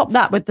 Yeah, pop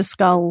that with the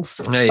skulls.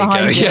 There you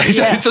go.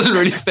 Yeah, it doesn't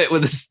really fit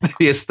with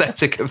the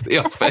aesthetic of the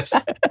office.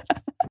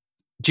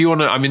 Do you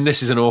want to? I mean,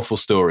 this is an awful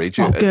story.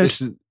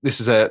 This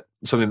is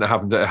something that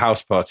happened at a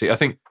house party. I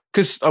think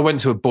because I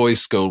went to a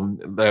boys' school,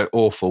 and they're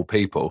awful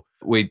people.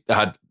 We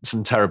had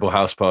some terrible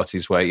house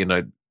parties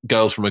where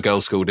girls from a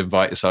girls' school would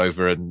invite us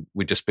over, and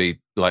we'd just be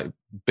like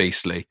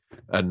beastly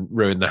and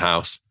ruin the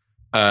house.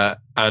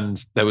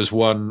 And there was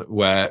one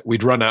where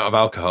we'd run out of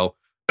alcohol,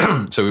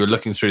 so we were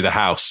looking through the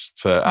house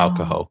for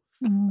alcohol.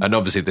 And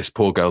obviously, this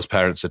poor girl's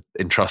parents had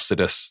entrusted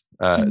us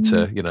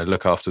to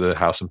look after the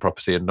house and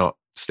property and not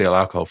steal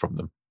alcohol from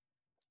them.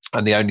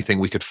 And the only thing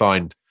we could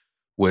find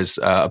was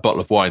a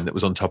bottle of wine that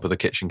was on top of the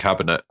kitchen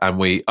cabinet, and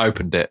we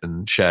opened it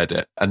and shared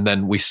it. And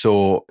then we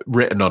saw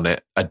written on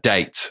it a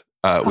date,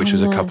 which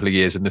was a couple of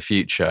years in the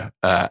future,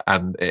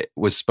 and it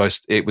was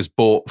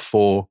bought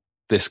for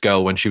this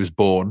girl when she was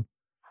born,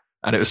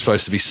 and it was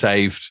supposed to be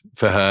saved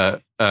for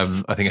her.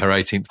 I think her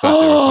 18th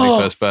birthday or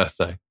 21st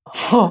birthday.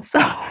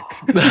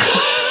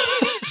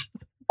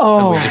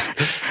 And we just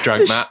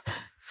drank that.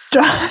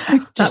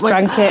 Just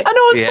drank it. And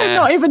also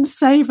not even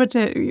savoured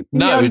it.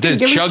 No, we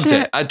just chugged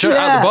it. I drank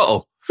out the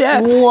bottle.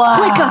 Yeah.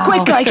 Wow.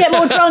 Quicker, get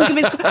more drunk if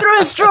it's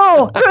through a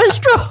straw.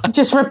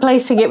 Just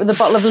replacing it with a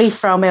bottle of leaf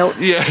flower milk.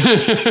 Yeah.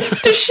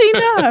 Does she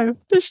know?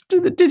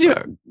 Did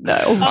you?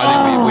 No.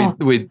 I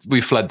think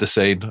we fled the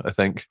scene, I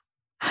think.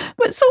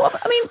 But sort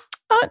of, I mean,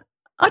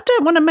 I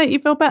don't want to make you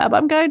feel better, but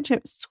I'm going to.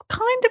 It's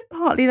kind of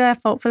partly their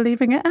fault for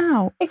leaving it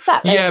out.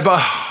 Exactly. Yeah,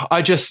 but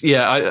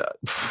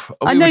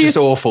we were just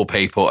awful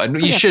people,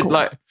 and you should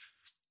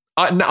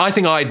I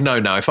think I'd know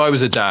now if I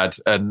was a dad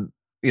and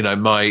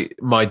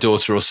my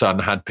daughter or son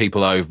had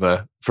people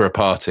over for a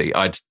party,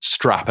 I'd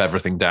strap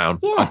everything down.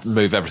 Yes. I'd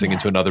move everything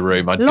into another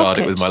room. I'd guard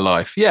it with my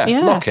life. Yeah,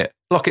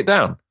 lock it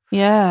down.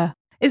 Yeah.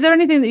 Is there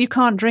anything that you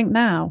can't drink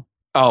now?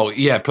 Oh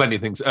yeah, plenty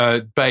of things.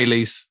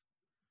 Baileys.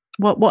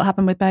 What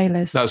happened with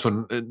Baileys? That was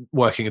when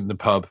working in the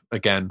pub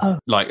again. Oh.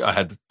 Like I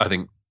had, I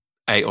think,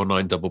 8 or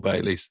 9 double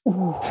Baileys,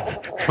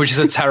 which is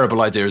a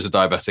terrible idea as a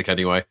diabetic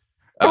anyway.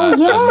 My mate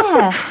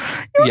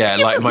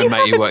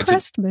who worked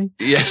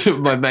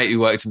my mate who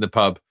worked in the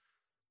pub,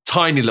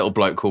 tiny little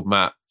bloke called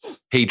Matt.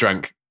 He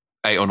drank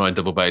 8 or 9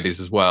 double Baileys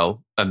as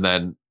well. And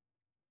then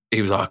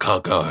he was like, I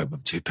can't go home,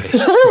 I'm too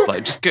pissed. I was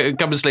like, just come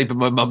and sleep in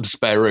my mum's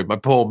spare room. My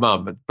poor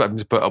mum having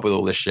to put up with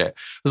all this shit.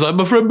 I was like,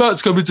 my friend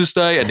Matt's coming to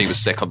stay. And he was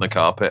sick on the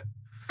carpet.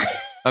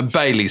 And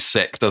Bailey's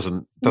sick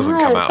doesn't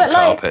come out of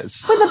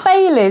carpets. With a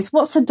Baileys,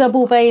 what's a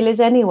double Baileys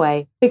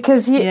anyway?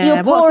 Because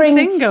you're pouring. What's a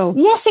single?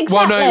 Yes,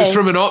 exactly. Well, no, it's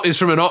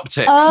from an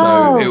optic,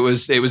 so it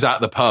was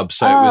at the pub.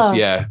 So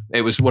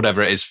it was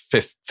whatever it is,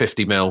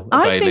 50 mil.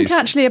 I think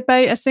actually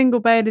a single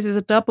Baileys is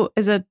a double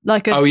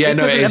like a. Oh yeah,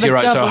 no, it is. You're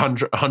right. Double.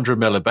 So 100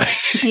 mil a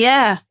Baileys.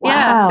 Yeah, Wow.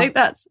 yeah. I think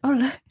that's.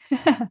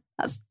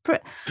 That's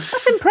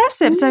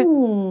impressive.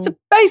 So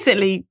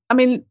basically, I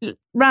mean,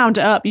 round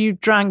it up, you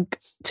drank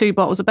 2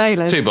 bottles of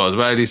Baileys. 2 bottles of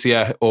Baileys,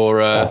 yeah.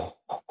 Or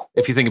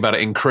if you think about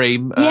it in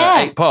cream,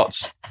 8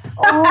 pots.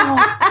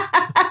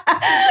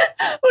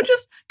 We'll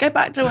just go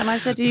back to when I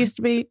said you used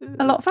to be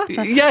a lot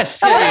fatter. Yes,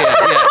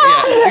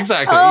 yeah,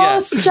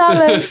 exactly.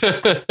 Sally.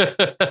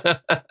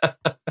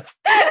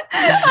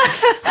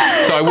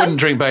 So I wouldn't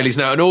drink Baileys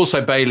now. And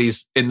also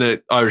Baileys in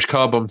the Irish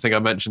car bomb thing I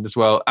mentioned as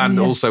well. And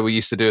also we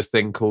used to do a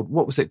thing called,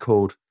 what was it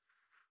called?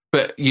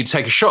 But you'd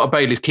take a shot of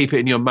Baileys, keep it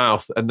in your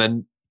mouth, and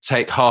then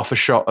take half a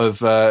shot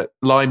of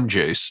lime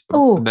juice,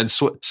 and then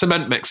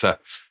cement mixer,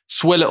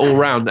 swill it all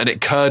round, and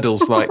it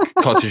curdles like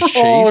cottage cheese.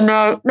 Oh,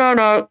 no.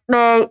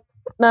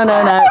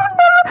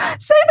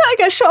 Say that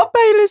again. A shot of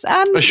Baileys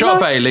and... A shot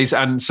of Baileys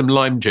and some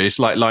lime juice,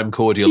 like lime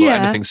cordial or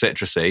anything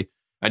citrusy.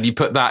 And you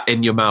put that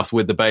in your mouth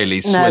with the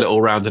Baileys, swill it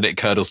all round, and it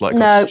curdles like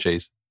cottage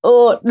cheese.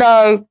 Oh,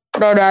 no.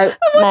 But like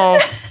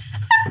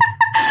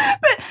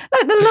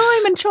the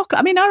lime and chocolate.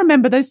 I mean, I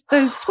remember those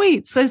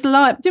sweets, those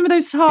lime. Do you remember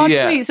those hard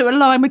sweets that were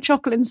lime with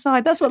chocolate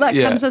inside? That's what that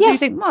comes as. Yes, you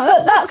think,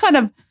 well, that's kind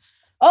of...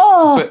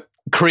 But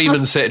cream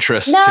and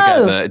citrus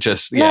together,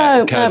 just,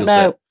 curdles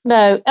it.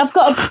 No, I've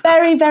got a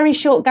very, very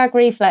short gag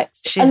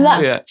reflex. Half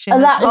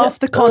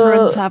the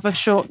Conrans have a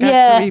short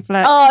gag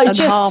reflex and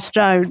half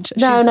don't.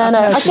 No.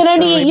 I can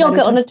only eat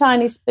yoghurt on a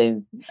tiny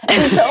spoon.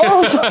 It's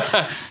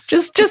awful.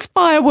 Just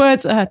fire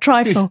words at her.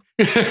 Trifle.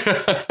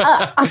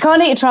 I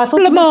can't eat a trifle.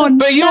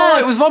 But you're all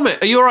right with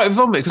vomit. Are you all right with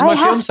vomit? Because my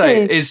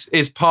fiance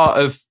is part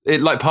of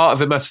it. Like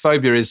part of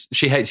emetophobia is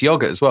she hates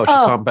yogurt as well. She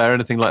can't bear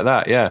anything like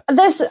that. Yeah.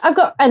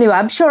 Anyway,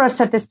 I'm sure I've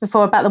said this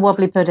before about the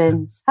wobbly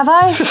puddings. Have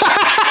I?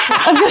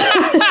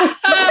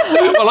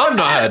 Well, I've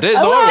not heard it,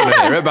 so I want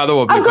to hear it about the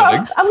wobbly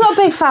puddings. I've got a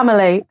big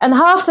family, and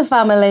half the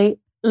family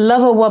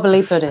love a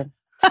wobbly pudding.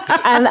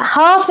 And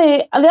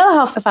the other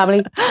half of the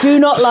family do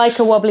not like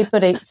a wobbly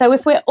pudding. So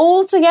if we're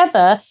all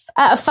together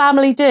at a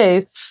family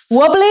do,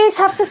 wobblies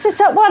have to sit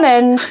at one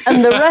end,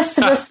 and the rest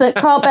of us that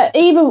can't bear,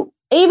 even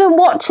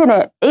watching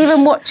it,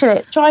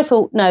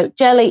 trifle, no,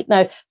 jelly,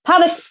 no,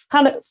 panna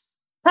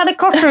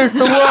cotta is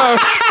the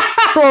worst.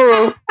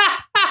 Sorry.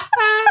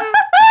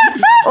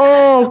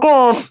 Oh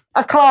God,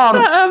 I can't.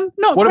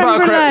 Not what creme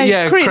about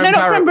brulee.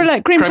 Creme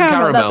brulee. Creme caramel.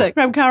 Caramel. That's it.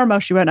 Creme caramel.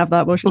 She won't have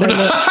that, will she? Look at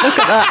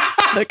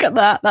that. Look at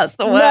that. That's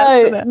the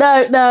worst. Isn't it?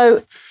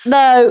 No.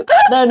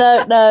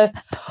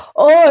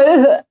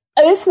 Oh,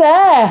 it's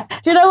there.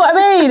 Do you know what I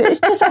mean? It's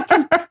just like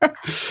no.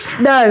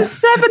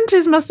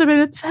 70s must have been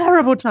a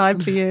terrible time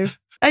for you.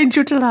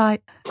 Angel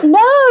delight.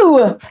 No.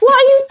 What are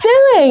you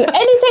doing?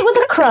 Anything with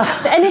a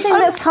crust, anything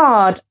that's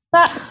hard,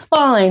 that's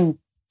fine.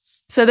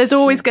 So there's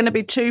always going to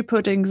be 2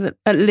 puddings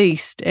at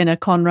least in a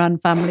Conran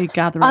family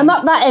gathering. I'm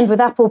up that end with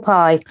apple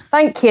pie.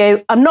 Thank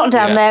you. I'm not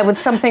down there with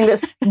something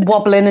that's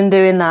wobbling and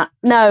doing that.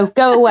 No,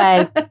 go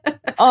away.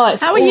 Oh,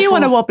 it's How are you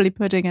on a wobbly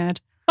pudding, Ed?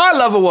 I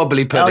love a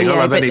wobbly pudding. I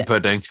love any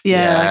pudding.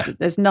 Yeah.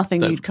 There's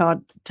nothing you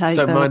can't take.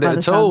 Don't mind it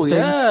at all.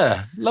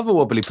 Yeah, love a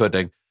wobbly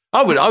pudding.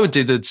 I would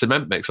do the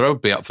cement mixer. I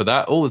would be up for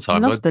that all the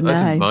time. I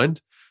didn't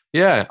mind.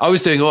 Yeah,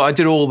 I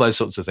did all those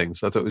sorts of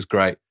things. I thought it was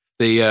great.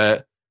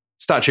 The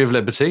Statue of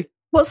Liberty.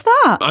 What's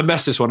that? I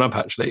messed this one up,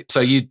 actually.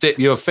 So you dip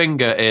your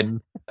finger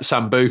in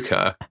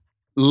Sambuca,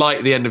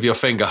 light the end of your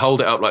finger,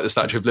 hold it up like the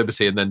Statue of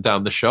Liberty, and then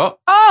down the shot.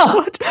 Oh!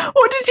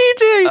 What did you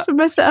do to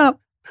mess it up?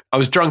 I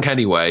was drunk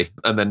anyway,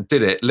 and then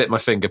did it, lit my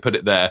finger, put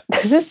it there,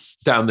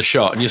 down the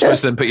shot. And you're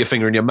supposed to then put your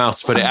finger in your mouth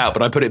to put it out,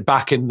 but I put it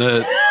back in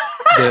the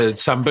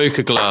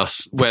Sambuca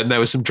glass when there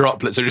were some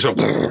droplets. So it just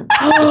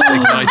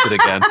ignited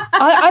again.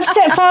 I've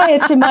set fire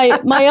to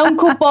my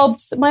Uncle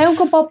Bob's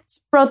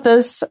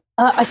brothers.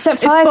 I set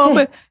fire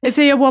to... Is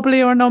he a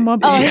wobbly or a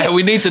non-wobbly? Oh, yeah,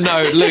 we need to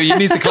know. Lou, you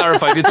need to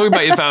clarify. If you're talking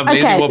about your family,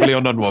 is he wobbly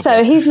or non-wobbly?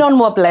 So he's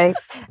non-wobbly.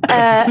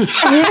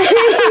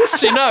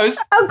 She knows.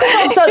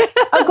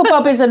 Uncle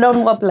Bob is a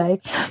non-wobbly.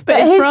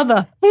 But his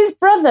brother. His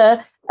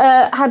brother...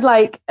 had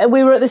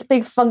we were at this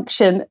big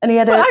function and he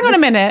had hang on a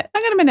minute.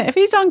 If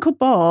he's Uncle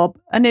Bob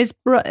and his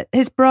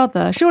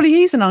brother, surely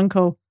he's an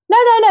uncle. No,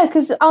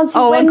 because Auntie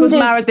Uncle's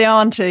married the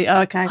auntie.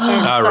 Oh, okay.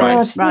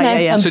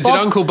 Right. Yeah. So did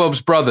Uncle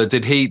Bob's brother,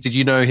 did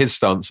you know his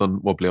stance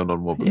on wobbly or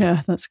non-wobbly?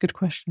 Yeah, that's a good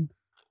question.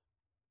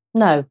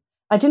 No,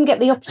 I didn't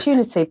get the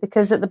opportunity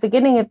because at the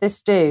beginning of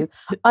this do,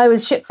 I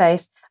was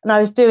shit-faced and I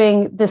was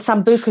doing the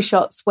Sambuca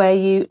shots where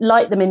you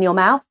light them in your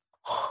mouth.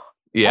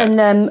 Yeah. And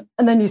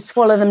then you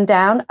swallow them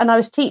down. And I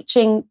was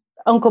teaching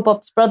Uncle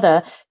Bob's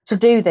brother to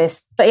do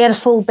this, but he had a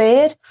full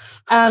beard,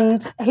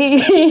 and he'd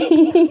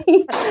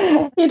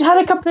had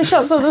a couple of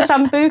shots of the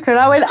Sambuca, and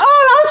I went,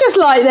 "Oh, I'll just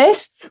like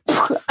this,"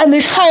 and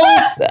his whole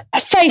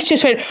face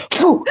just went,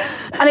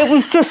 and it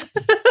was just,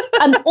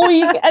 and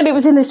it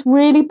was in this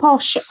really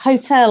posh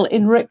hotel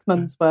in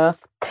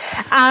Rickmansworth,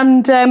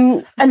 and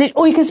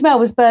all you could smell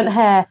was burnt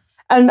hair.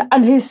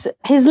 And his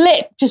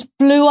lip just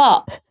blew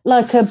up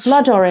like a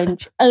blood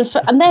orange,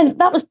 and then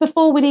that was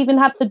before we'd even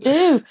had the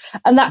do,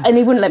 and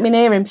he wouldn't let me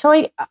near him. So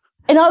in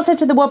answer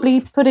to the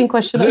wobbly pudding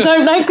question, I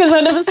don't know because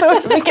I never saw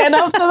him again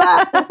after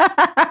that.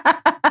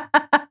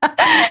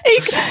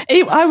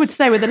 I would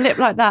say with a lip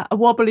like that, a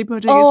wobbly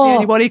pudding is the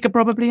only one he could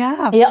probably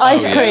have. Yeah,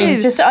 ice cream,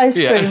 just ice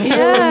cream.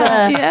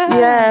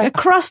 Yeah. A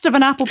crust of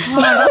an apple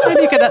pie. That's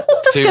really gonna.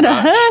 It's just going to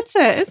hurt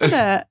it, isn't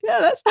it? Yeah,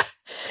 that's.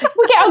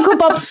 We get Uncle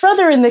Bob's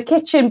brother in the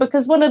kitchen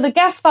because one of the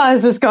gas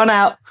fires has gone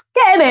out.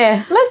 Get in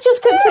here. Let's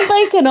just cook some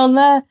bacon on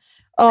there.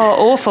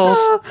 Oh, awful.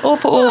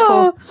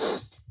 Awful.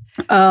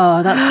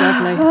 Oh, that's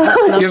lovely.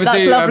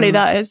 That's lovely,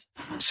 that is.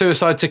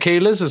 Suicide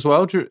tequilas as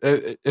well.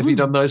 Have you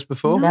done those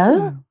before?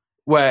 No.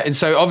 And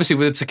so obviously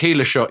with a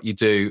tequila shot you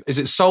do, is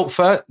it salt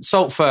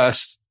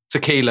first,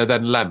 tequila,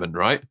 then lemon,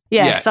 right?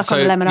 Yeah, suck on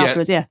the lemon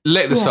afterwards,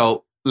 Lick the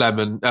salt,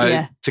 lemon,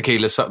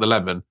 tequila, suck the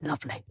lemon.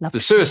 Lovely. The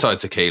suicide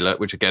tequila,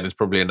 which again is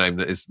probably a name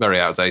that is very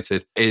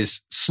outdated,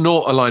 is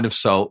snort a line of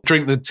salt,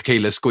 drink the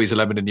tequila, squeeze a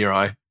lemon in your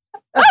eye.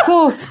 Of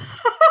course.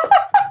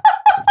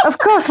 Of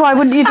course, why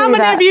wouldn't you do that? How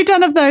many have you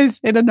done of those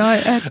in a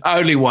night, Ed?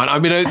 Only one. I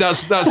mean,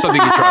 that's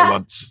something you try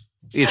once.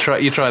 You try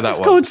that it's one. It's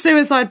called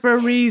suicide for a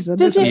reason.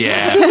 Did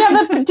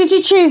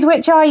you choose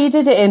which eye you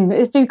did it in?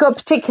 If you've got a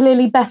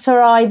particularly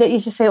better eye that you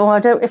just say, if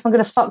I'm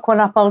going to fuck one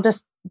up, I'll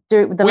just do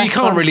it with the left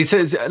one. You can't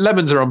really.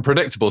 Lemons are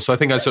unpredictable, so I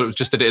think I sort of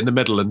just did it in the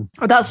middle. And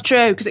that's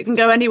true, because it can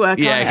go anywhere. It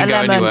can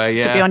go anywhere.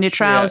 Yeah, it could be on your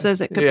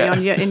trousers. It could be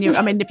on your.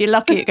 I mean, if you're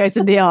lucky, it goes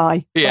in the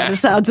eye. Yeah, the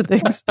sounds of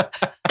things.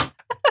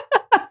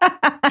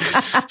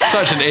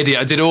 Such an idiot!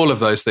 I did all of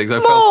those things. I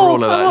fell for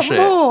all of that shit.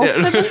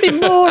 Yeah. There must be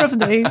more of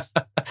these.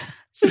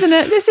 This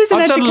isn't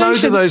I've done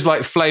loads of those,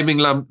 like flaming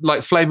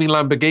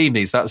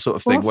Lamborghinis, that sort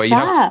of thing. What's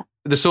that?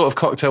 The sort of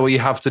cocktail where you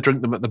have to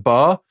drink them at the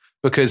bar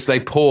because they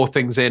pour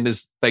things in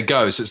as they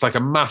go. So it's like a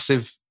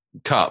massive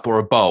cup or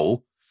a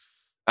bowl,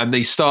 and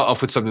they start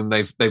off with something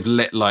they've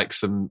lit, like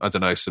some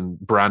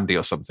brandy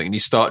or something, and you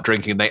start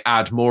drinking, and they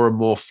add more and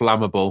more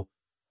flammable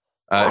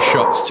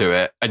shots to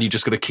it, and you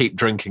just got to keep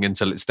drinking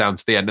until it's down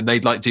to the end. And they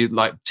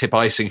tip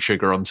icing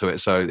sugar onto it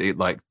so it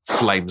like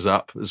flames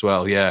up as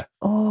well. Yeah.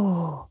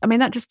 Oh, I mean,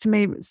 that just to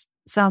me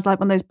sounds like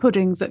one of those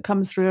puddings that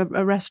comes through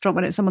a restaurant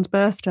when it's someone's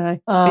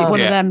birthday.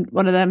 One of them.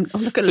 Oh,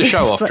 look at it's a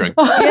show-off drink.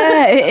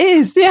 Yeah, it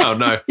is. Yeah. Oh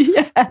no.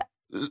 Yeah.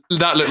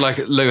 That looked like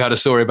Lou had a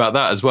story about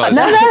that as well.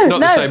 Not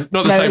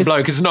the same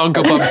bloke. It's not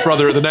Uncle Bob's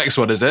brother at the next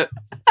one, is it?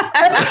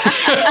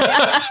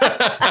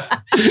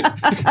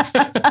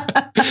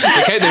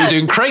 Okay, they were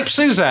doing crepe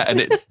Suzette,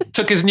 and it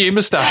took his new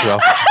moustache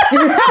off.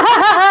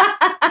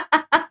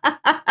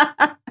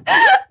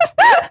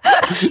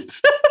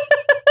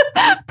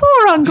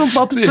 Poor Uncle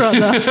Bob's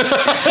brother.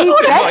 He's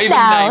dead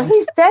now.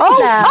 He's dead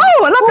now. Oh,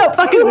 well, I'm not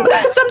fucking.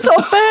 Some sort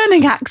of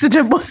burning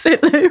accident, was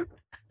it, Lou?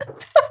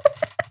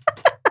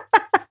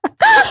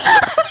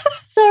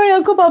 Sorry,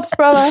 Uncle Bob's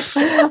brother.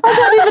 I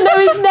don't even know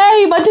his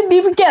name. I didn't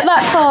even get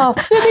that far.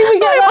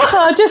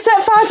 Just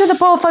set fire to the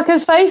poor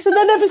fucker's face and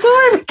then never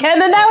saw him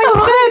again, and now he's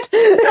dead.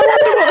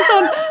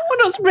 I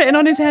wonder what's written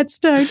on his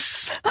headstone.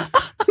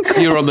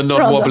 You were on the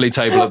non-wobbly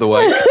table at the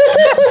wake.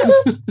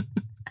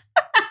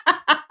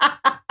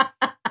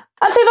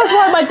 I think that's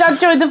why my dad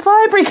joined the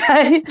fire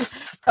brigade.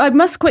 I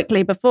must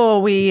quickly,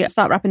 before we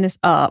start wrapping this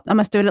up, I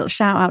must do a little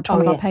shout out to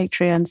all of our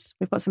Patreons.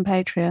 We've got some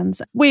Patreons.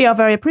 We are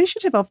very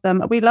appreciative of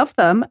them. We love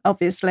them,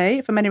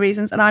 obviously, for many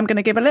reasons. And I'm going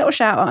to give a little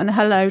shout out and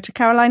hello to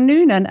Caroline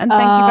Noonan. And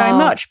thank you very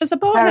much for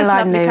supporting us,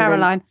 lovely Noonan.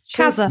 Caroline.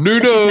 Kazza.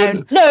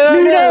 Noonan. No.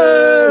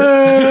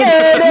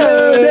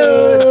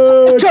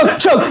 Chug.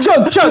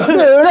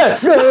 No.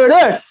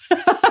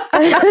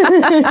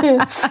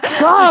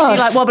 God.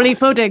 She like wobbly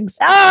puddings.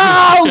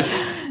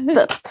 Oh!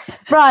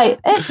 Right.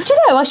 Do you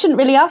know, I shouldn't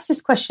really ask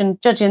this question,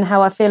 judging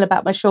how I feel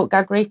about my short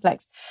gag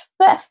reflex.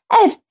 But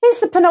Ed, here's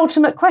the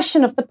penultimate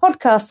question of the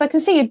podcast. I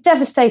can see you're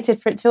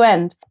devastated for it to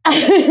end.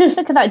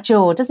 Look at that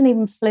jaw. Doesn't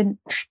even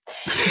flinch.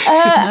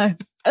 No,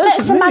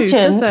 let's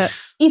imagine move,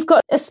 you've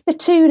got a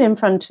spittoon in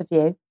front of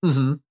you.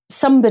 Mm-hmm.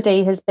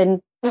 Somebody has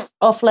been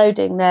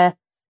offloading their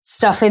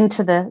stuff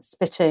into the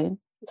spittoon.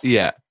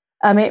 Yeah.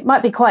 It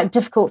might be quite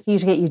difficult for you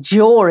to get your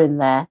jaw in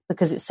there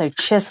because it's so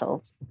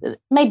chiseled.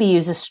 Maybe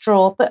use a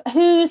straw, but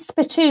whose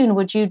spittoon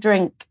would you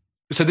drink?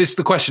 So the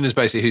question is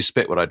basically whose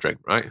spit would I drink,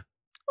 right?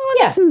 Oh,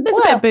 there's a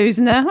bit of booze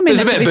in there. I mean, there's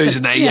a bit of booze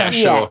in there, yeah,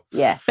 sure.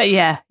 Yeah. But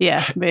yeah.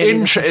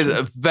 Really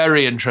a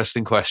very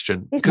interesting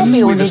question. He's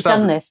probably already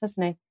done this,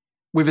 hasn't he?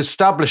 We've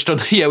established on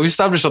the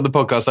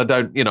podcast,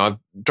 I've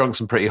drunk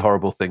some pretty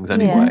horrible things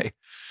anyway.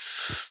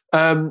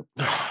 Yeah.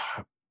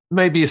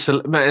 Maybe a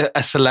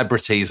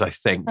celebrities, I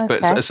think,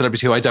 but a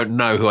celebrity who I don't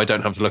know, who I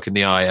don't have to look in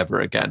the eye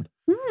ever again,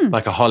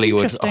 like a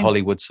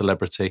Hollywood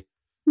celebrity.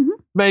 Mm-hmm.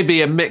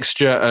 maybe a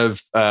mixture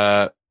of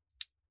The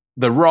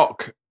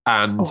Rock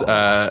and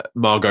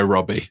Margot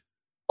Robbie.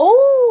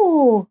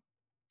 Oh,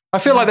 I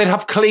feel like they'd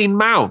have clean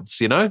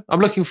mouths, you know? I'm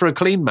looking for a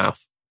clean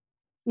mouth.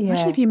 yeah.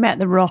 Imagine if you met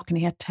The Rock and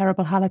he had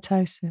terrible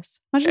halitosis.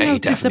 Imagine Yeah, how he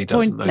definitely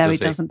doesn't, though, No, he does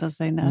he? doesn't, does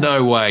he? No.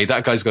 No way.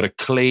 That guy's got a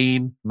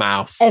clean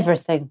mouth.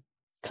 Everything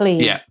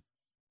clean. Yeah,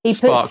 He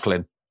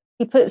sparkling.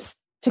 puts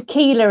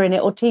tequila in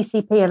it or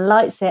TCP and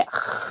lights it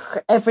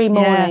every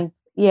morning.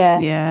 Yeah.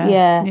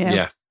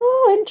 Yeah.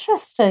 Oh,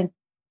 interesting.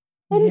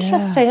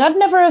 I'd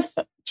never have,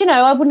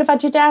 I wouldn't have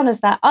had you down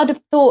as that. I'd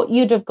have thought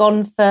you'd have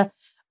gone for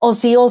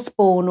Ozzy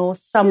Osbourne or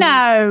some.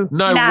 No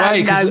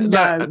way.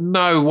 No.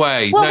 No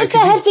way. What no, with the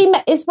heavy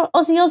is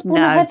Ozzy Osbourne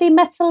a heavy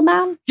metal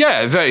man?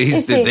 Yeah, he's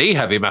Is he? the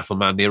heavy metal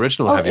man, the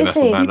original Oh, heavy is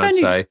metal he? man, I'd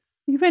say.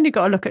 You've only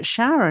got to look at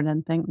Sharon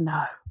and think,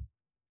 no.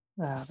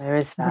 Well, there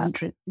is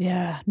that.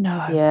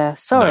 No. Yeah,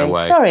 sorry. No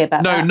way. Sorry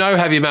about that. No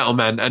heavy metal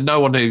men, and no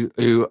one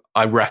who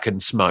I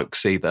reckon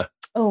smokes either.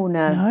 Oh,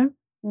 no.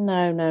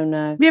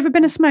 No. Have you ever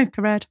been a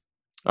smoker, Ed?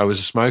 I was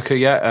a smoker,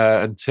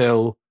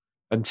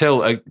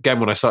 until again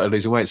when I started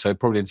losing weight, so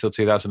probably until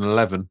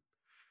 2011.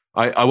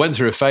 I went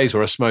through a phase where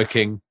I was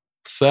smoking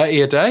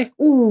 30 a day.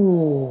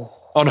 Ooh.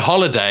 On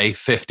holiday,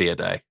 50 a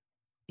day.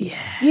 Yeah.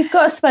 You've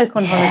got to smoke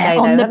on holiday,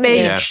 on the though, haven't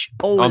you? beach. Yeah.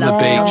 Oh, On the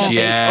lovely. beach,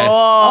 yes.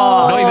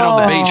 Oh. Not even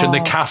on the beach, and the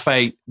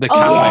cafe on the beach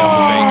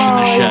in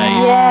the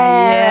shade.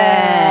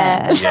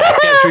 Yeah.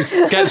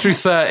 Get through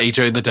 30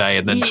 during the day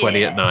and then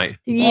 20 at night.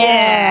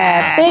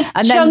 Yeah. Big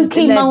And then-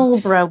 chunky and then-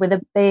 Marlboro with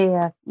a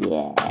beer.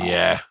 Yeah.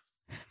 Yeah.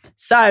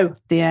 So,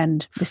 the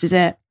end, this is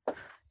it,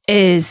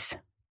 is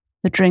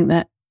the drink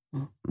that,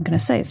 I'm going to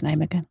say its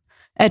name again,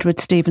 Edward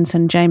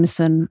Stevenson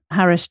Jameson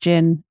Harris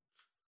Gin,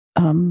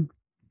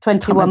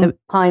 21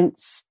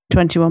 pints.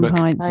 21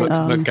 pints.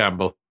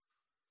 McGamble.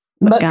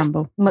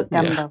 McGamble.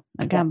 McGamble.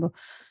 McGamble.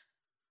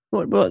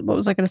 What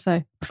was I going to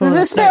say? Is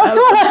it spit or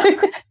swallow?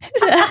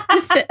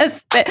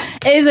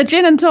 It is a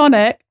gin and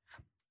tonic,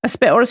 a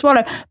spit or a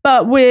swallow.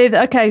 But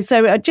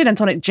so a gin and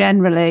tonic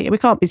generally, we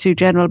can't be too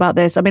general about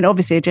this. I mean,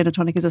 obviously a gin and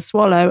tonic is a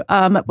swallow.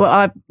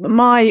 But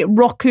my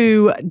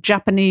Roku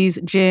Japanese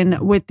gin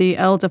with the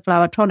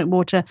elderflower tonic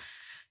water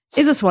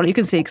is a swallow. You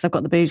can see because I've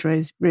got the booze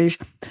rouge.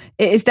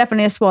 It is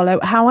definitely a swallow.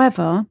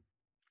 However,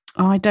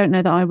 I don't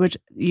know that I would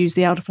use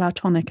the elderflower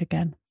tonic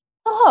again.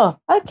 Oh,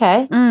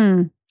 okay.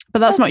 But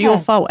that's not your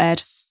fault,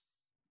 Ed.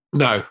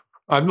 No.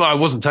 I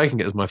wasn't taking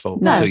it as my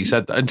fault No. until you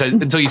said that.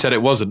 Until you said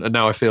it wasn't, and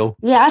now I feel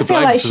Yeah, I to feel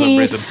blame like for some she's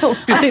reason. sort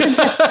of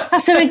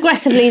passive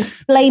aggressively is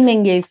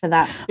blaming you for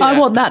that. I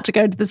want that to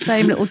go to the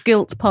same little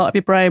guilt part of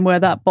your brain where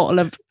that bottle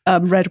of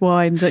red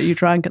wine that you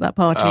drank at that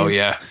party Oh is.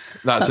 yeah,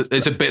 that's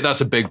a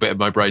big bit of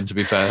my brain. To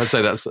be fair, I'd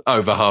say that's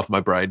over half my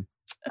brain.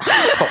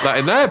 Pop that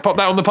in there. Pop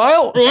that on the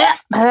pile. Yeah,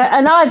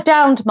 and I've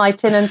downed my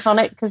tin and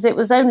tonic because it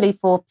was only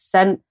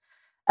 4%,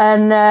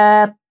 and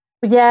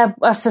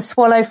that's a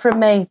swallow from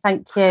me.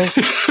 Thank you.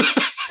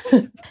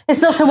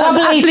 It's not a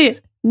wobbly.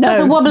 No,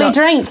 it's a wobbly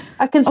drink.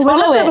 I can we'll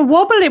swallow have to it.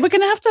 we're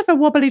going to have a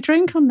wobbly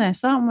drink on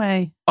this, aren't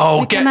we? Oh,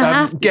 We're get gonna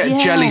have-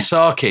 jelly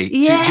sake. Do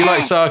you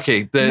like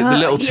sake? The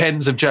little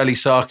tins of jelly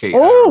sake.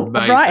 Oh, Amazing.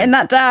 I'm writing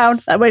that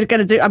down. I'm going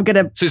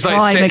to. So it's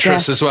like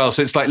citrus as well.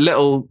 So it's like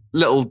little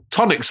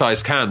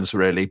tonic-sized cans,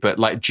 really, but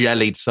like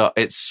jellied.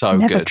 It's so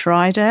Never good.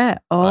 tried it.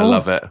 Oh, I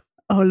love it.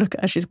 Oh, look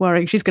at her. She's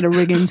worrying. She's going to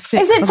ring in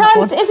sick. Is it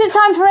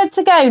time for Ed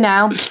to go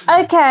now? Okay.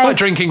 It's like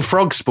drinking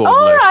frog spawn. All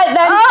Lou. right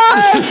then.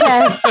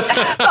 Okay.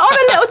 But on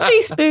a little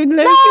teaspoon,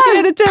 Luke.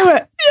 You're going to do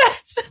it.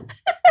 Yes.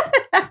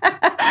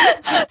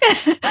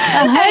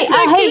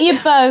 I hate you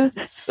both.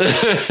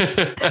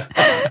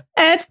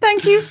 Ed,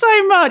 thank you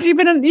so much. You've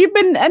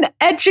been an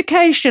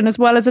education as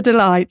well as a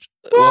delight.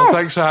 Well,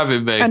 thanks for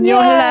having me. And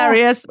you're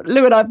hilarious.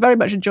 Lou and I very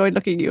much enjoyed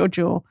looking at your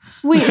jaw.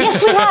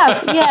 Yes, we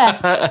have.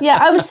 Yeah.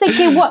 I was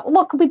thinking,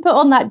 what could we put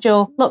on that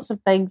jaw? Lots of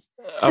things.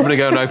 I'm going to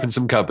go and open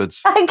some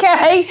cupboards.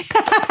 Okay.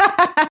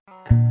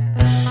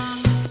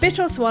 Spit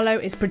or Swallow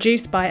is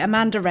produced by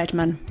Amanda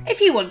Redman.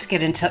 If you want to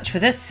get in touch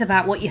with us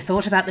about what you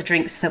thought about the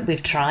drinks that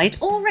we've tried,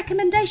 or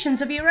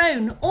recommendations of your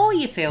own, or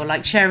you feel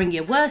like sharing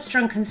your worst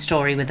drunken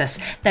story with us,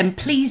 then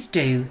please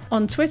do.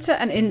 On Twitter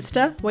and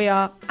Insta, we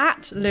are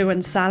at Lou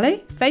and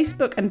Sally.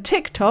 Facebook and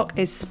TikTok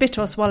is Spit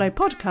or Swallow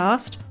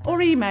Podcast,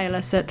 or email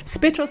us at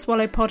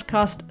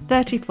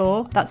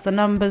spitorswallowpodcast34, that's the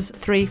numbers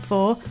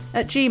 34,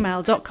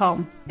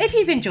 @gmail.com. If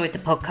you've enjoyed the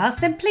podcast,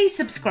 then please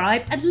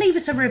subscribe and leave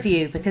us a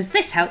review because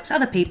this helps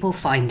other people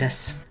find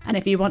us. And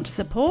if you want to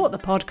support the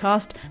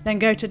podcast, then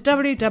go to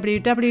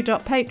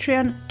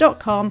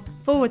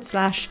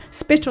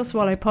www.patreon.com/Spit or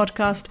Swallow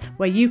Podcast,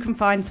 where you can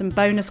find some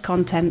bonus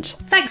content.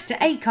 Thanks to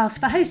Acast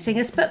for hosting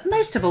us, but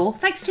most of all,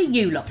 thanks to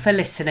you lot for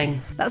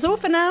listening. That's all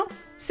for now.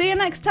 See you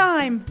next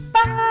time.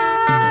 Bye!